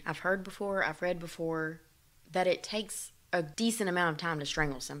impression, I've heard before, I've read before, that it takes a decent amount of time to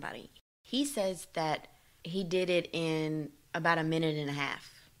strangle somebody. He says that he did it in about a minute and a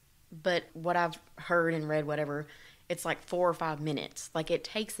half. But what I've heard and read, whatever, it's like 4 or 5 minutes. Like, it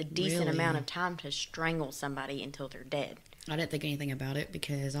takes a decent amount of time to strangle somebody until they're dead. I didn't think anything about it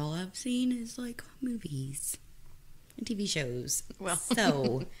because all I've seen is, like, movies and TV shows. Well,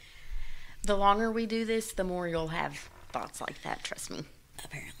 so... the longer we do this, the more you'll have thoughts like that, trust me.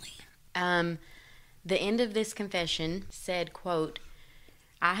 Apparently. The end of this confession said, quote,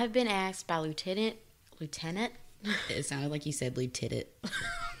 I have been asked by Lieutenant? It sounded like you said Lieutenant.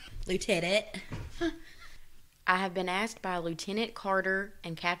 Lieutenant. I have been asked by Lieutenant Carter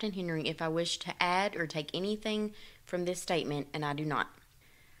and Captain Henry if I wish to add or take anything from this statement, and I do not.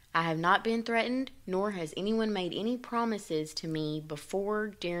 I have not been threatened, nor has anyone made any promises to me before,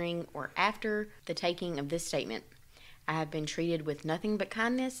 during, or after the taking of this statement. I have been treated with nothing but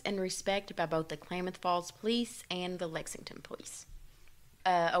kindness and respect by both the Klamath Falls Police and the Lexington Police.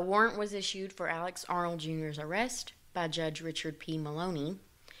 A warrant was issued for Alex Arnold Jr.'s arrest by Judge Richard P. Maloney,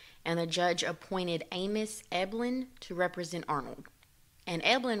 and the judge appointed Amos Eblin to represent Arnold. And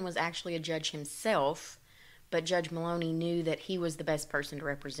Eblin was actually a judge himself, but Judge Maloney knew that he was the best person to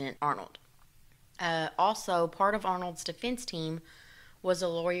represent Arnold. Also, part of Arnold's defense team was a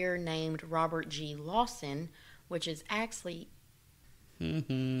lawyer named Robert G. Lawson, which is actually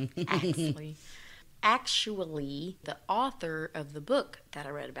the author of the book that I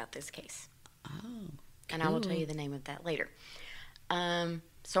read about this case. Oh, cool. And I will tell you the name of that later.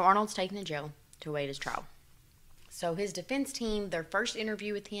 So Arnold's taken to jail to await his trial. So his defense team, their first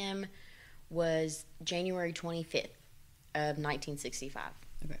interview with him was January 25th of 1965.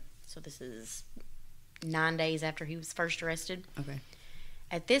 Okay. So this is 9 days after he was first arrested. Okay.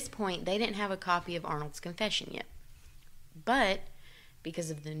 At this point, they didn't have a copy of Arnold's confession yet. But because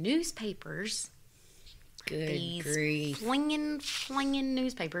of the newspapers, Good grief. flinging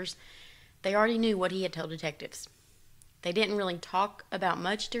newspapers, they already knew what he had told detectives. They didn't really talk about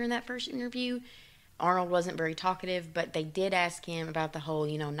much during that first interview. Arnold wasn't very talkative, but they did ask him about the whole,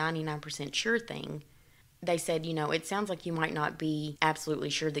 99% sure thing. They said, it sounds like you might not be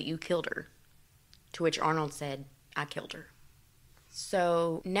absolutely sure that you killed her. To which Arnold said, I killed her.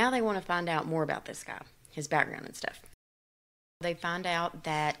 So now they want to find out more about this guy, his background and stuff. They find out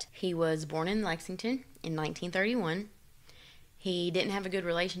that he was born in Lexington in 1931. He didn't have a good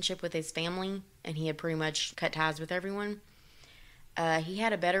relationship with his family, and he had pretty much cut ties with everyone. He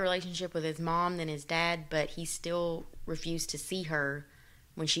had a better relationship with his mom than his dad, but he still refused to see her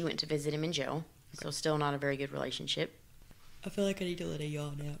when she went to visit him in jail. Okay. So still not a very good relationship. I feel like I need to let a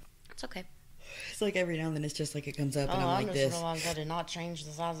yawn out. It's okay. It's like every now and then it's just like it comes up and I'm like this. I just realized I did not change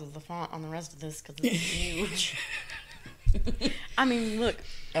the size of the font on the rest of this because it's huge. I mean, look.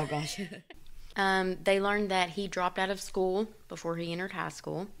 Oh, gosh. They learned that he dropped out of school before he entered high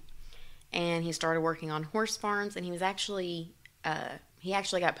school, and he started working on horse farms, and he actually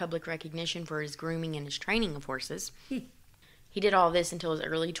got public recognition for his grooming and his training of horses. He did all this until his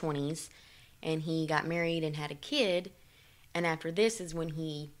early 20s, and he got married and had a kid, and after this is when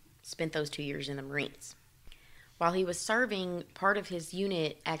he spent those 2 years in the Marines. While he was serving, part of his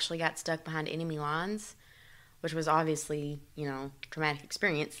unit actually got stuck behind enemy lines, which was obviously, traumatic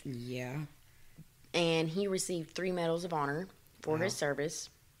experience. Yeah. And he received 3 medals of honor for his service.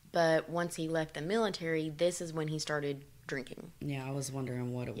 But once he left the military, this is when he started drinking. Yeah, I was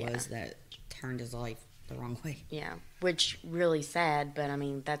wondering what it was that turned his life the wrong way. Yeah, which really sad, but I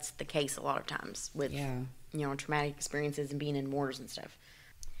mean, that's the case a lot of times with, traumatic experiences and being in wars and stuff.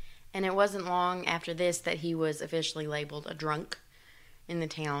 And it wasn't long after this that he was officially labeled a drunk in the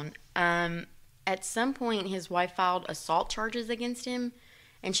town. At some point, his wife filed assault charges against him,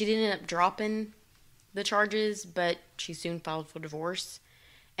 and she did end up dropping the charges, but she soon filed for divorce.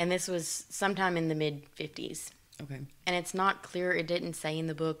 And this was sometime in the mid-50s. Okay. And it's not clear, it didn't say in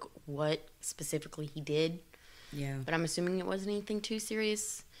the book what specifically he did. Yeah. But I'm assuming it wasn't anything too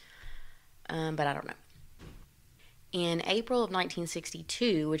serious. But I don't know. In April of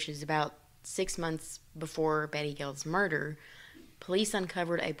 1962, which is about 6 months before Betty Gale's murder, police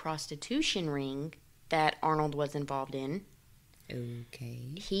uncovered a prostitution ring that Arnold was involved in. Okay.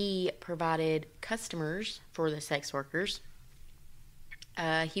 He provided customers for the sex workers.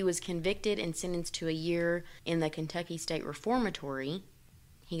 He was convicted and sentenced to a year in the Kentucky State Reformatory.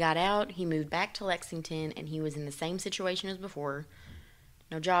 He got out, he moved back to Lexington, and he was in the same situation as before.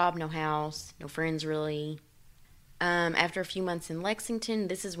 No job, no house, no friends really. After a few months in Lexington,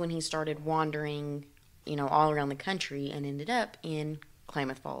 this is when he started wandering, all around the country and ended up in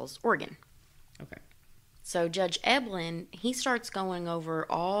Klamath Falls, Oregon. Okay. So Judge Eblin, he starts going over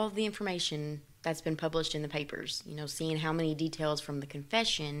all the information that's been published in the papers, seeing how many details from the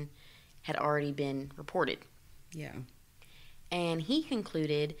confession had already been reported. Yeah. And he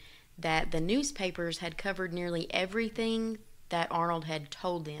concluded that the newspapers had covered nearly everything that Arnold had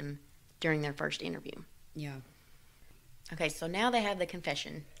told them during their first interview. Yeah. Okay, so now they have the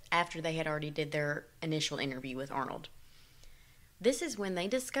confession after they had already did their initial interview with Arnold. This is when they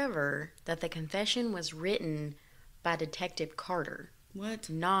discover that the confession was written by Detective Carter. What?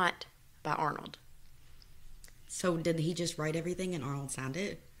 Not by Arnold. So did he just write everything and Arnold signed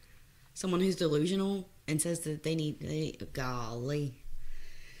it? Someone who's delusional and says that golly.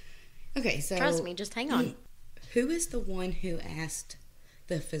 Okay, so... Trust me, just hang on. Who is the one who asked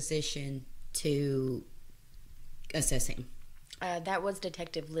the physician to assess him? That was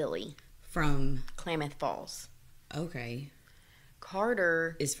Detective Lilly. From? Klamath Falls. Okay.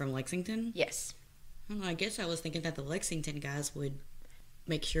 Carter... Is from Lexington? Yes. Well, I guess I was thinking that the Lexington guys would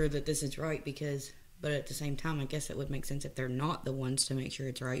make sure that this is right because... But at the same time, I guess it would make sense if they're not the ones to make sure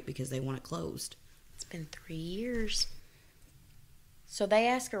it's right because they want it closed. It's been 3 years. So they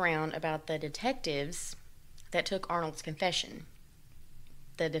ask around about the detectives that took Arnold's confession.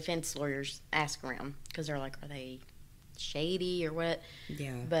 The defense lawyers ask around because they're like, are they shady or what?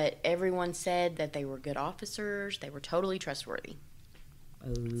 Yeah. But everyone said that they were good officers. They were totally trustworthy.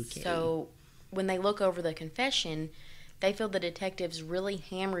 Okay. So when they look over the confession, they feel the detectives really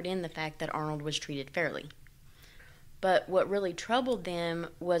hammered in the fact that Arnold was treated fairly. But what really troubled them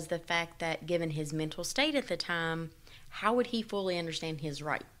was the fact that given his mental state at the time, how would he fully understand his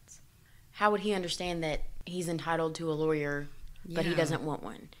rights? How would he understand that he's entitled to a lawyer, but he doesn't want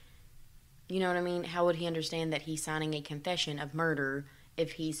one? You know what I mean? How would he understand that he's signing a confession of murder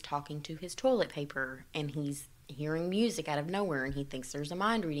if he's talking to his toilet paper and he's hearing music out of nowhere and he thinks there's a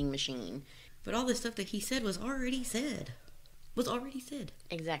mind-reading machine? But all the stuff that he said was already said.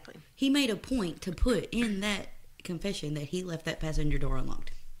 Exactly. He made a point to put in that confession that he left that passenger door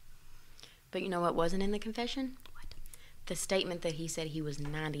unlocked. But you know what wasn't in the confession? What? The statement that he said he was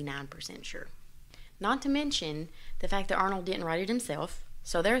 99% sure. Not to mention the fact that Arnold didn't write it himself,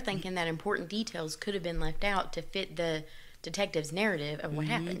 so they're thinking that important details could have been left out to fit the detective's narrative of what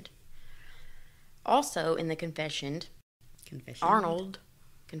happened. Also in the confession, Arnold...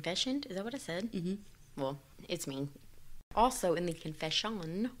 Confessioned? Is that what I said? Mm-hmm. Well, it's me. Also in the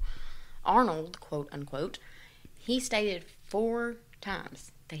confession, Arnold, quote unquote, he stated 4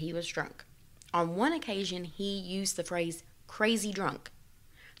 times that he was drunk. On one occasion, he used the phrase crazy drunk.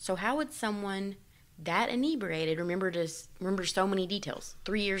 So how would someone that inebriated remember so many details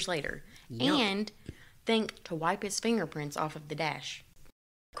 3 years later and think to wipe his fingerprints off of the dash?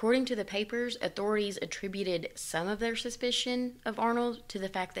 According to the papers, authorities attributed some of their suspicion of Arnold to the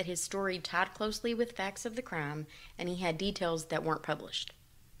fact that his story tied closely with facts of the crime and he had details that weren't published.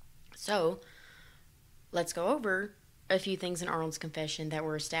 So, let's go over a few things in Arnold's confession that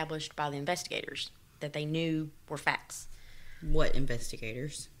were established by the investigators that they knew were facts. What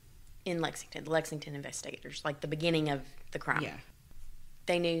investigators? In Lexington, the Lexington investigators, like the beginning of the crime. Yeah.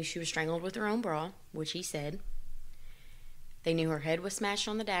 They knew she was strangled with her own bra, which he said. They knew her head was smashed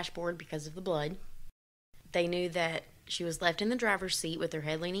on the dashboard because of the blood. They knew that she was left in the driver's seat with her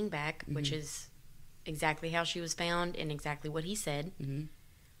head leaning back, which is exactly how she was found and exactly what he said. Mm-hmm.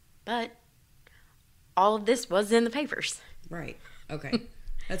 But all of this was in the papers. Right. Okay.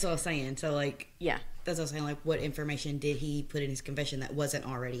 That's what I was saying. So, yeah. That's what I was saying. What information did he put in his confession that wasn't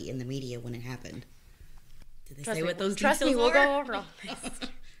already in the media when it happened? Did they say what those details Trust me, we'll are? go over all this.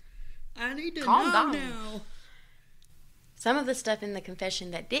 I need to Calm know down. now. Some of the stuff in the confession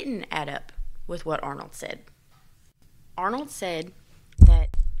that didn't add up with what Arnold said. Arnold said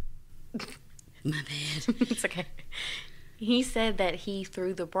that... My bad. It's okay. He said that he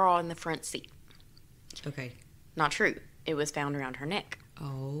threw the bra in the front seat. Okay. Not true. It was found around her neck.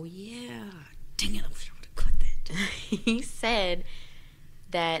 Oh, yeah. Dang it, I wish I would have cut that. He said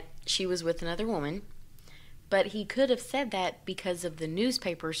that she was with another woman, But he could have said that because of the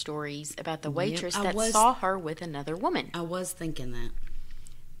newspaper stories about the waitress Yep, saw her with another woman. I was thinking that.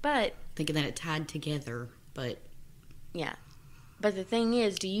 But... thinking that it tied together, but... yeah. But the thing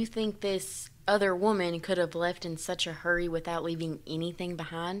is, do you think this other woman could have left in such a hurry without leaving anything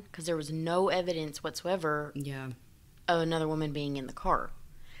behind? Because there was no evidence whatsoever of another woman being in the car.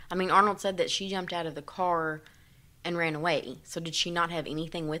 I mean, Arnold said that she jumped out of the car and ran away. So did she not have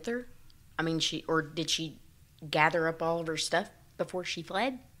anything with her? I mean, did she gather up all of her stuff before she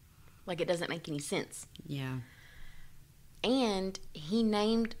fled? Like, it doesn't make any sense. Yeah. And he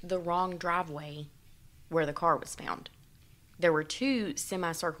named the wrong driveway where the car was found. There were 2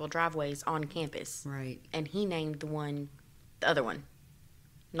 semicircle driveways on campus. Right. And he named the other one,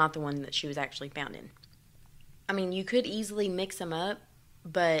 not the one that she was actually found in. I mean, you could easily mix them up,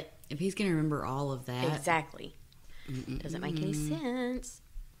 but... if he's going to remember all of that... exactly. Doesn't make any sense.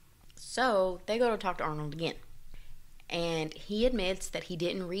 So, they go to talk to Arnold again. And he admits that he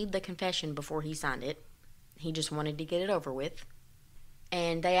didn't read the confession before he signed it. He just wanted to get it over with.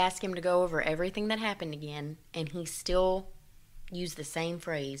 And they ask him to go over everything that happened again, and he still used the same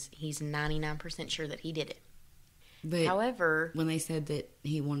phrase. He's 99% sure that he did it. But however, when they said that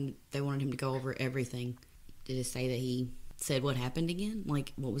they wanted him to go over everything, did it say that he said what happened again?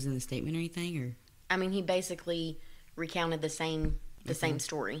 Like, what was in the statement or anything? Or I mean, he basically recounted the same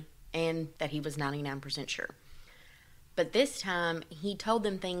story, and that he was 99% sure. But this time, he told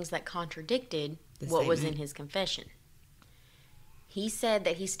them things that contradicted what was in his confession. He said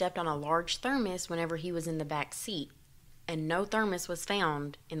that he stepped on a large thermos whenever he was in the back seat, and no thermos was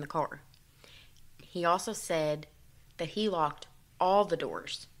found in the car. He also said that he locked all the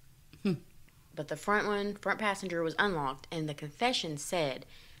doors. But the front passenger was unlocked, and the confession said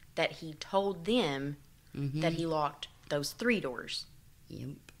that he told them that he locked those 3 doors.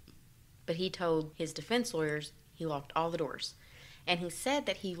 Yep. But he told his defense lawyers he locked all the doors. And he said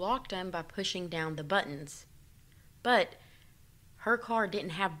that he locked them by pushing down the buttons. But her car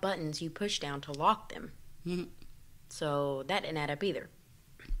didn't have buttons you push down to lock them. So that didn't add up either.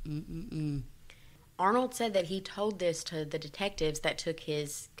 Arnold said that he told this to the detectives that took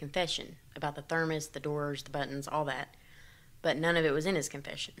his confession about the thermos, the doors, the buttons, all that. But none of it was in his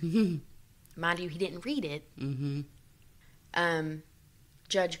confession. Mind you, he didn't read it.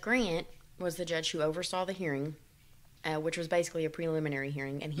 Judge Grant was the judge who oversaw the hearing, which was basically a preliminary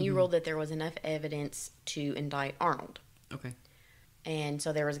hearing, and he ruled that there was enough evidence to indict Arnold. Okay. And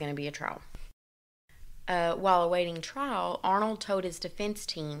so there was going to be a trial. While awaiting trial, Arnold told his defense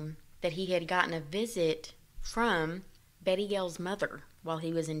team that he had gotten a visit from Betty Gail's mother while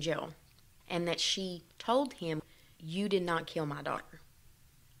he was in jail, and that she told him, "You did not kill my daughter."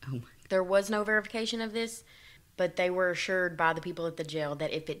 Oh my. There was no verification of this, but they were assured by the people at the jail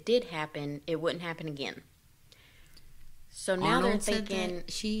that if it did happen, it wouldn't happen again. So now Arnold they're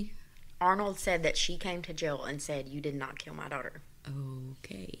thinking... Arnold said that she came to jail and said, "You did not kill my daughter."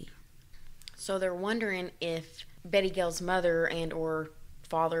 Okay. So they're wondering if Betty Gail's mother and or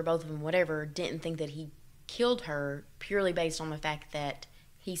father, both of them, whatever, didn't think that he killed her purely based on the fact that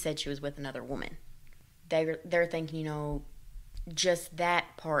he said she was with another woman. They're thinking, just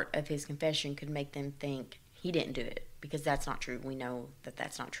that part of his confession could make them think he didn't do it, because that's not true. We know that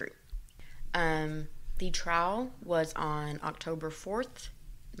that's not true. The trial was on October 4th,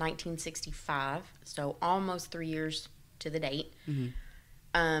 1965, so almost 3 years to the date.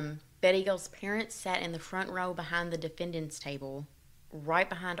 Betty Gail's parents sat in the front row behind the defendant's table, right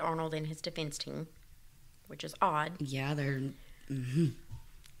behind Arnold and his defense team, which is odd. Yeah, they're...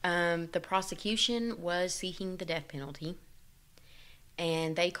 The prosecution was seeking the death penalty,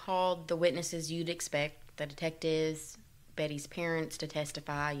 and they called the witnesses you'd expect, the detectives, Betty's parents, to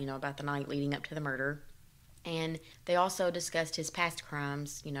testify, about the night leading up to the murder. And they also discussed his past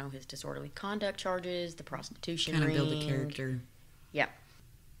crimes, his disorderly conduct charges, the prostitution ring. Kind of build a character. Yeah.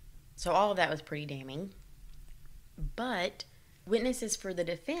 So all of that was pretty damning. But witnesses for the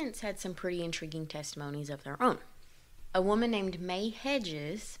defense had some pretty intriguing testimonies of their own. A woman named May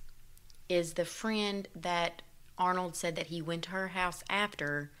Hedges is the friend that Arnold said that he went to her house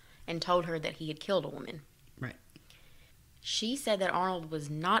after and told her that he had killed a woman. Right. She said that Arnold was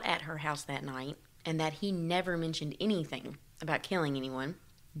not at her house that night and that he never mentioned anything about killing anyone.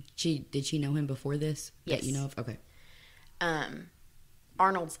 Did she know him before this? Yes. That you know of? Okay.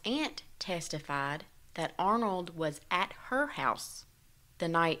 Arnold's aunt testified that Arnold was at her house the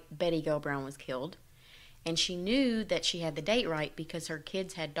night Betty Gail Brown was killed, and she knew that she had the date right because her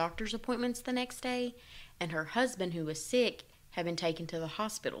kids had doctor's appointments the next day, and her husband, who was sick, had been taken to the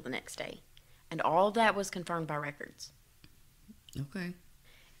hospital the next day. And all of that was confirmed by records. Okay.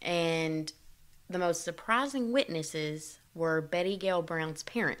 And The most surprising witnesses were Betty Gail Brown's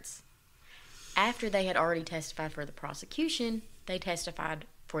parents. After they had already testified for the prosecution, they testified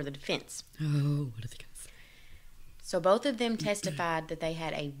for the defense. Oh, what are they going to say? So both of them testified that they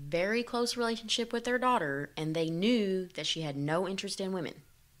had a very close relationship with their daughter, and they knew that she had no interest in women.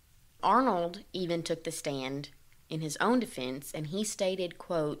 Arnold even took the stand in his own defense, and he stated,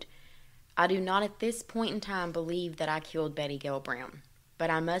 quote, "I do not at this point in time believe that I killed Betty Gail Brown, but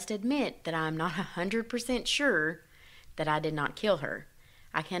I must admit that I am not 100% sure that I did not kill her.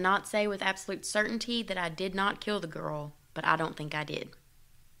 I cannot say with absolute certainty that I did not kill the girl, but I don't think I did."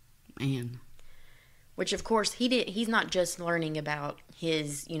 Man. Which, of course, he's not just learning about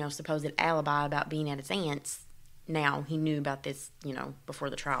his, supposed alibi about being at his aunt's. Now, he knew about this, before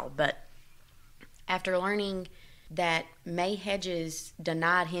the trial. But after learning that May Hedges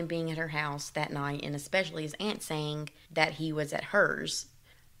denied him being at her house that night, and especially his aunt saying that he was at hers,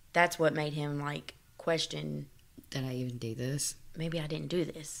 that's what made him, question, did I even do this? Maybe I didn't do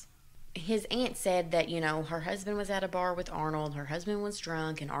this. His aunt said that, her husband was at a bar with Arnold, her husband was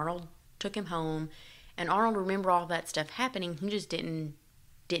drunk, and Arnold took him home. And Arnold remembered all that stuff happening. He just didn't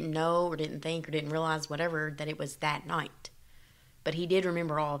know or didn't think or didn't realize whatever that it was that night. But he did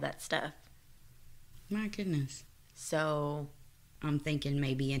remember all of that stuff. My goodness. So I'm thinking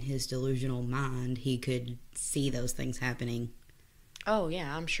maybe in his delusional mind he could see those things happening. Oh,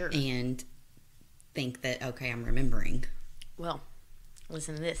 yeah, I'm sure. And think that, okay, I'm remembering. Well,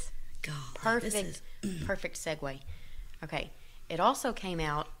 listen to this. God, perfect segue. Okay. It also came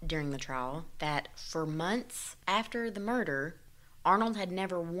out during the trial that for months after the murder, Arnold had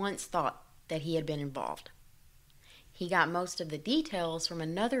never once thought that he had been involved. He got most of the details from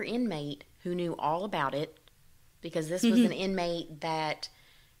another inmate who knew all about it, because this was an inmate that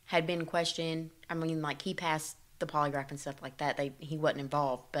had been questioned. I mean, he passed the polygraph and stuff like that. He wasn't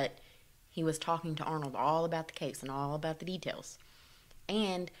involved, but he was talking to Arnold all about the case and all about the details.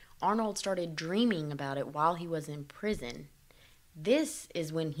 And Arnold started dreaming about it while he was in prison. This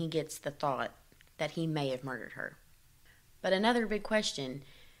is when he gets the thought that he may have murdered her. But another big question,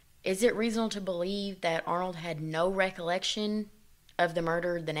 is it reasonable to believe that Arnold had no recollection of the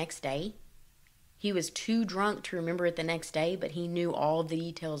murder the next day? He was too drunk to remember it the next day, but he knew all of the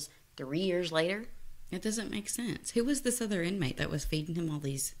details 3 years later? It doesn't make sense. Who was this other inmate that was feeding him all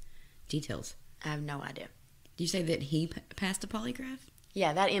these details? I have no idea. Did you say that he passed a polygraph?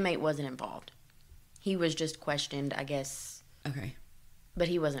 Yeah, that inmate wasn't involved. He was just questioned, I guess. Okay. But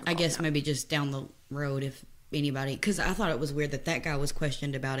he wasn't involved. I guess maybe just down the road if anybody... Because I thought it was weird that guy was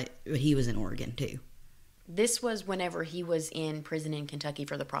questioned about it, but he was in Oregon too. This was whenever he was in prison in Kentucky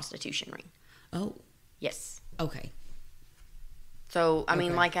for the prostitution ring. Oh. Yes. Okay. So, I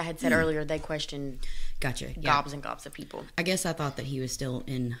mean, like I had said earlier, they questioned gotcha. Gobs and gobs of people. I guess I thought that he was still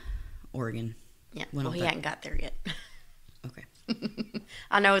in Oregon. Yeah. Well, he hadn't got there yet. Okay.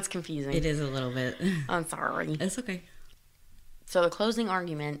 I know it's confusing. It is a little bit. I'm sorry. It's okay. So the closing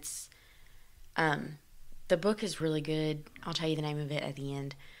arguments, the book is really good. I'll tell you the name of it at the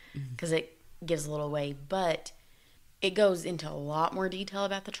end because it gives a little away. But it goes into a lot more detail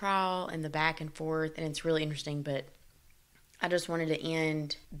about the trial and the back and forth, and it's really interesting. But I just wanted to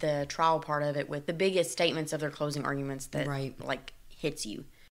end the trial part of it with the biggest statements of their closing arguments that hits you.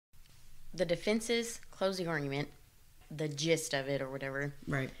 The defense's closing argument, the gist of it or whatever,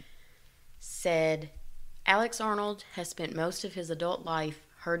 said, Alex Arnold has spent most of his adult life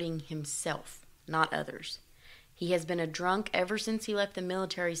hurting himself, not others. He has been a drunk ever since he left the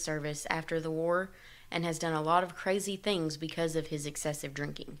military service after the war and has done a lot of crazy things because of his excessive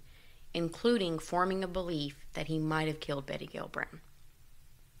drinking, including forming a belief that he might have killed Betty Gail Brown.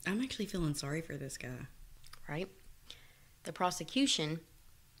 I'm actually feeling sorry for this guy. Right? The prosecution,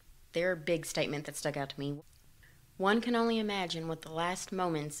 their big statement that stuck out to me, one can only imagine what the last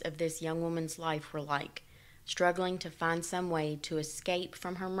moments of this young woman's life were like, struggling to find some way to escape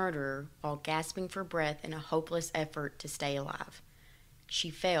from her murderer while gasping for breath in a hopeless effort to stay alive.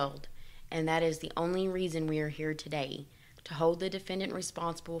 She failed, and that is the only reason we are here today, to hold the defendant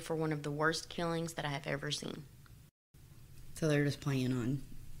responsible for one of the worst killings that I have ever seen. So they're just playing on,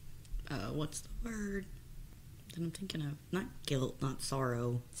 what's the word that I'm thinking of? Not guilt, not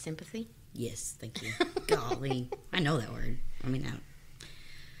sorrow. Sympathy? Yes, thank you. Golly. I know that word. I mean, that.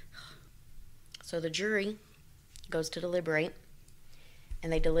 So the jury goes to deliberate,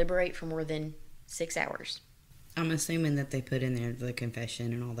 and they deliberate for more than 6 hours. I'm assuming that they put in there the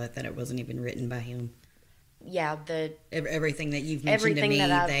confession and all that it wasn't even written by him. Yeah, everything that you've mentioned to me,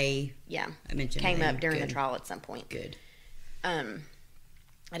 they mentioned came up during the trial at some point. Good. I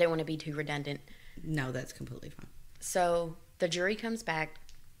didn't want to be too redundant. No, that's completely fine. So the jury comes back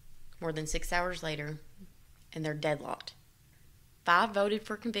more than 6 hours later, and they're deadlocked. 5 voted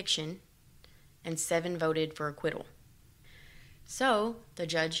for conviction, and 7 voted for acquittal. So, the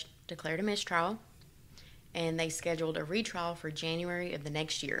judge declared a mistrial, and they scheduled a retrial for January of the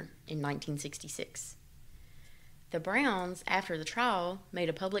next year, in 1966. The Browns, after the trial, made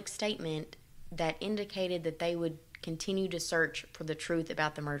a public statement that indicated that they would continue to search for the truth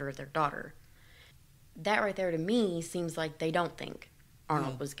about the murder of their daughter. That right there, to me, seems like they don't think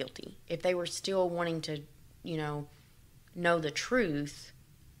Arnold was guilty. If they were still wanting to, know the truth,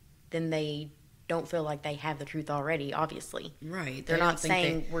 then they don't feel like they have the truth already, obviously. Right. They're not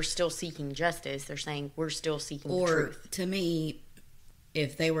saying we're still seeking justice. They're saying we're still seeking the truth. Or, to me,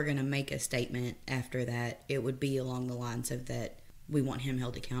 if they were going to make a statement after that, it would be along the lines of that we want him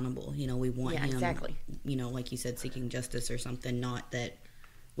held accountable. We want him, exactly. Like you said, seeking justice or something, not that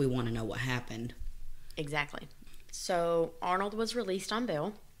we want to know what happened. Exactly. So, Arnold was released on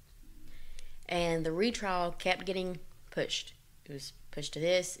bail, and the retrial kept getting pushed. It was pushed to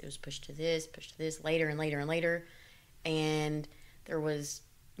this, it was pushed to this, pushed to this, later and later and later, and there was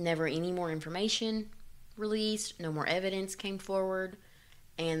never any more information released, no more evidence came forward,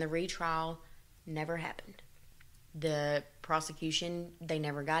 and the retrial never happened. The prosecution, they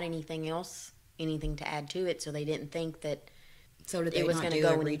never got anything else, anything to add to it, so they didn't think that it was going to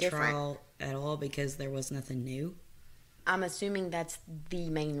go any different at all because there was nothing new? I'm assuming that's the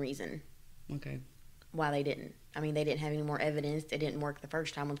main reason. Okay. Why they didn't. I mean, they didn't have any more evidence. It didn't work the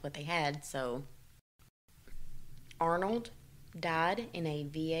first time with what they had, so. Arnold died in a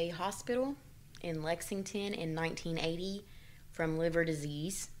VA hospital in Lexington in 1980 from liver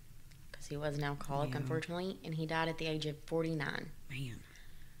disease, because he was an alcoholic, unfortunately, and he died at the age of 49. Man.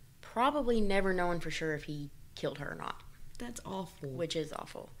 Probably never knowing for sure if he killed her or not. That's awful. Which is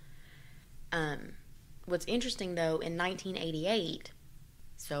awful. What's interesting, though, in 1988,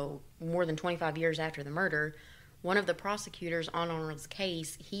 so more than 25 years after the murder, one of the prosecutors on Arnold's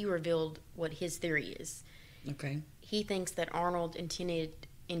case, he revealed what his theory is. Okay. He thinks that Arnold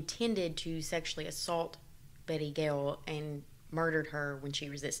intended to sexually assault Betty Gail and murdered her when she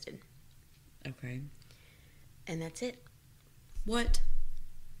resisted. Okay. And that's it. What?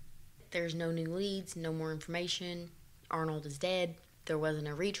 There's no new leads, no more information. Arnold is dead. There wasn't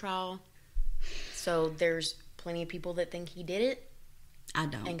a retrial. So there's plenty of people that think he did it. I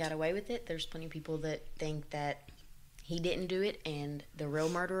don't. And got away with it. There's plenty of people that think that he didn't do it and the real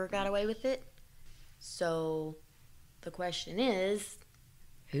murderer got away with it. So the question is,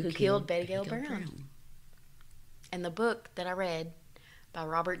 who killed Betty Gail Brown? And the book that I read by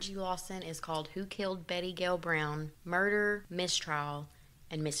Robert G. Lawson is called Who Killed Betty Gail Brown? Murder, Mistrial,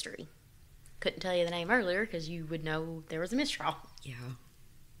 and Mystery. Couldn't tell you the name earlier because you would know there was a mistrial. Yeah.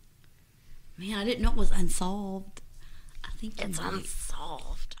 Man, I didn't know it was unsolved. I think it's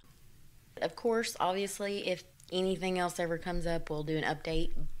unsolved. Of course, obviously, if anything else ever comes up, we'll do an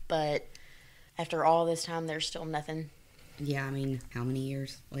update. But after all this time, there's still nothing. Yeah, I mean, how many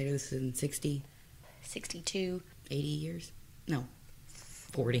years later? This is in 60? 62. 80 years? No.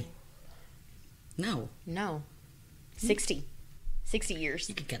 40. No. 60. 60 years.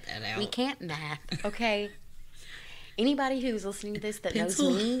 You can cut that out. We can't math, okay? Anybody who's listening to this that knows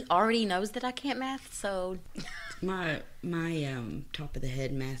me already knows that I can't math, so... My top of the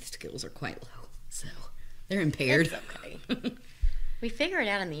head math skills are quite low, so they're impaired. It's okay. We figure it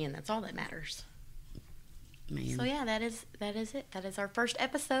out in the end. That's all that matters. Man. So yeah, that is it. That is our first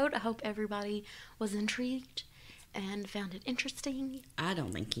episode. I hope everybody was intrigued and found it interesting. I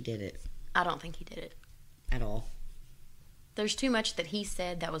don't think he did it. I don't think he did it. At all. There's too much that he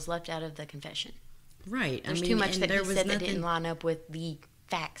said that was left out of the confession. Right. There's too much that he said that didn't line up with the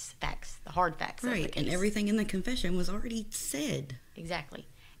facts, the hard facts. Right, of the case. and everything in the confession was already said. Exactly.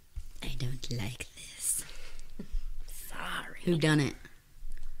 I don't like this. Sorry. Who done it?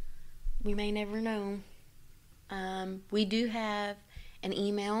 We may never know. We do have an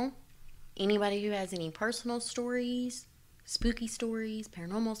email. Anybody who has any personal stories, spooky stories,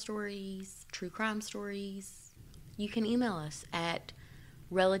 paranormal stories, true crime stories, you can email us at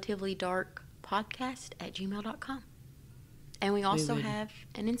relativelydarkpodcast@gmail.com. And we also have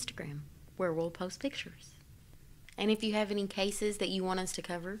an Instagram where we'll post pictures. And if you have any cases that you want us to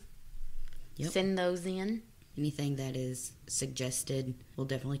cover, send those in. Anything that is suggested, we'll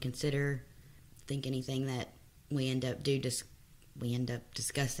definitely consider. I think anything that we end up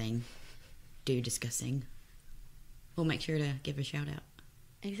discussing, we'll make sure to give a shout out.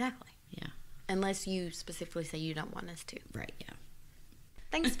 Exactly. Yeah. Unless you specifically say you don't want us to. Right, yeah.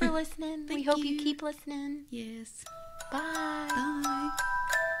 Thanks for listening. We hope you keep listening. Yes. Bye. Bye.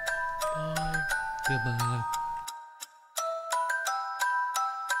 Bye. Goodbye.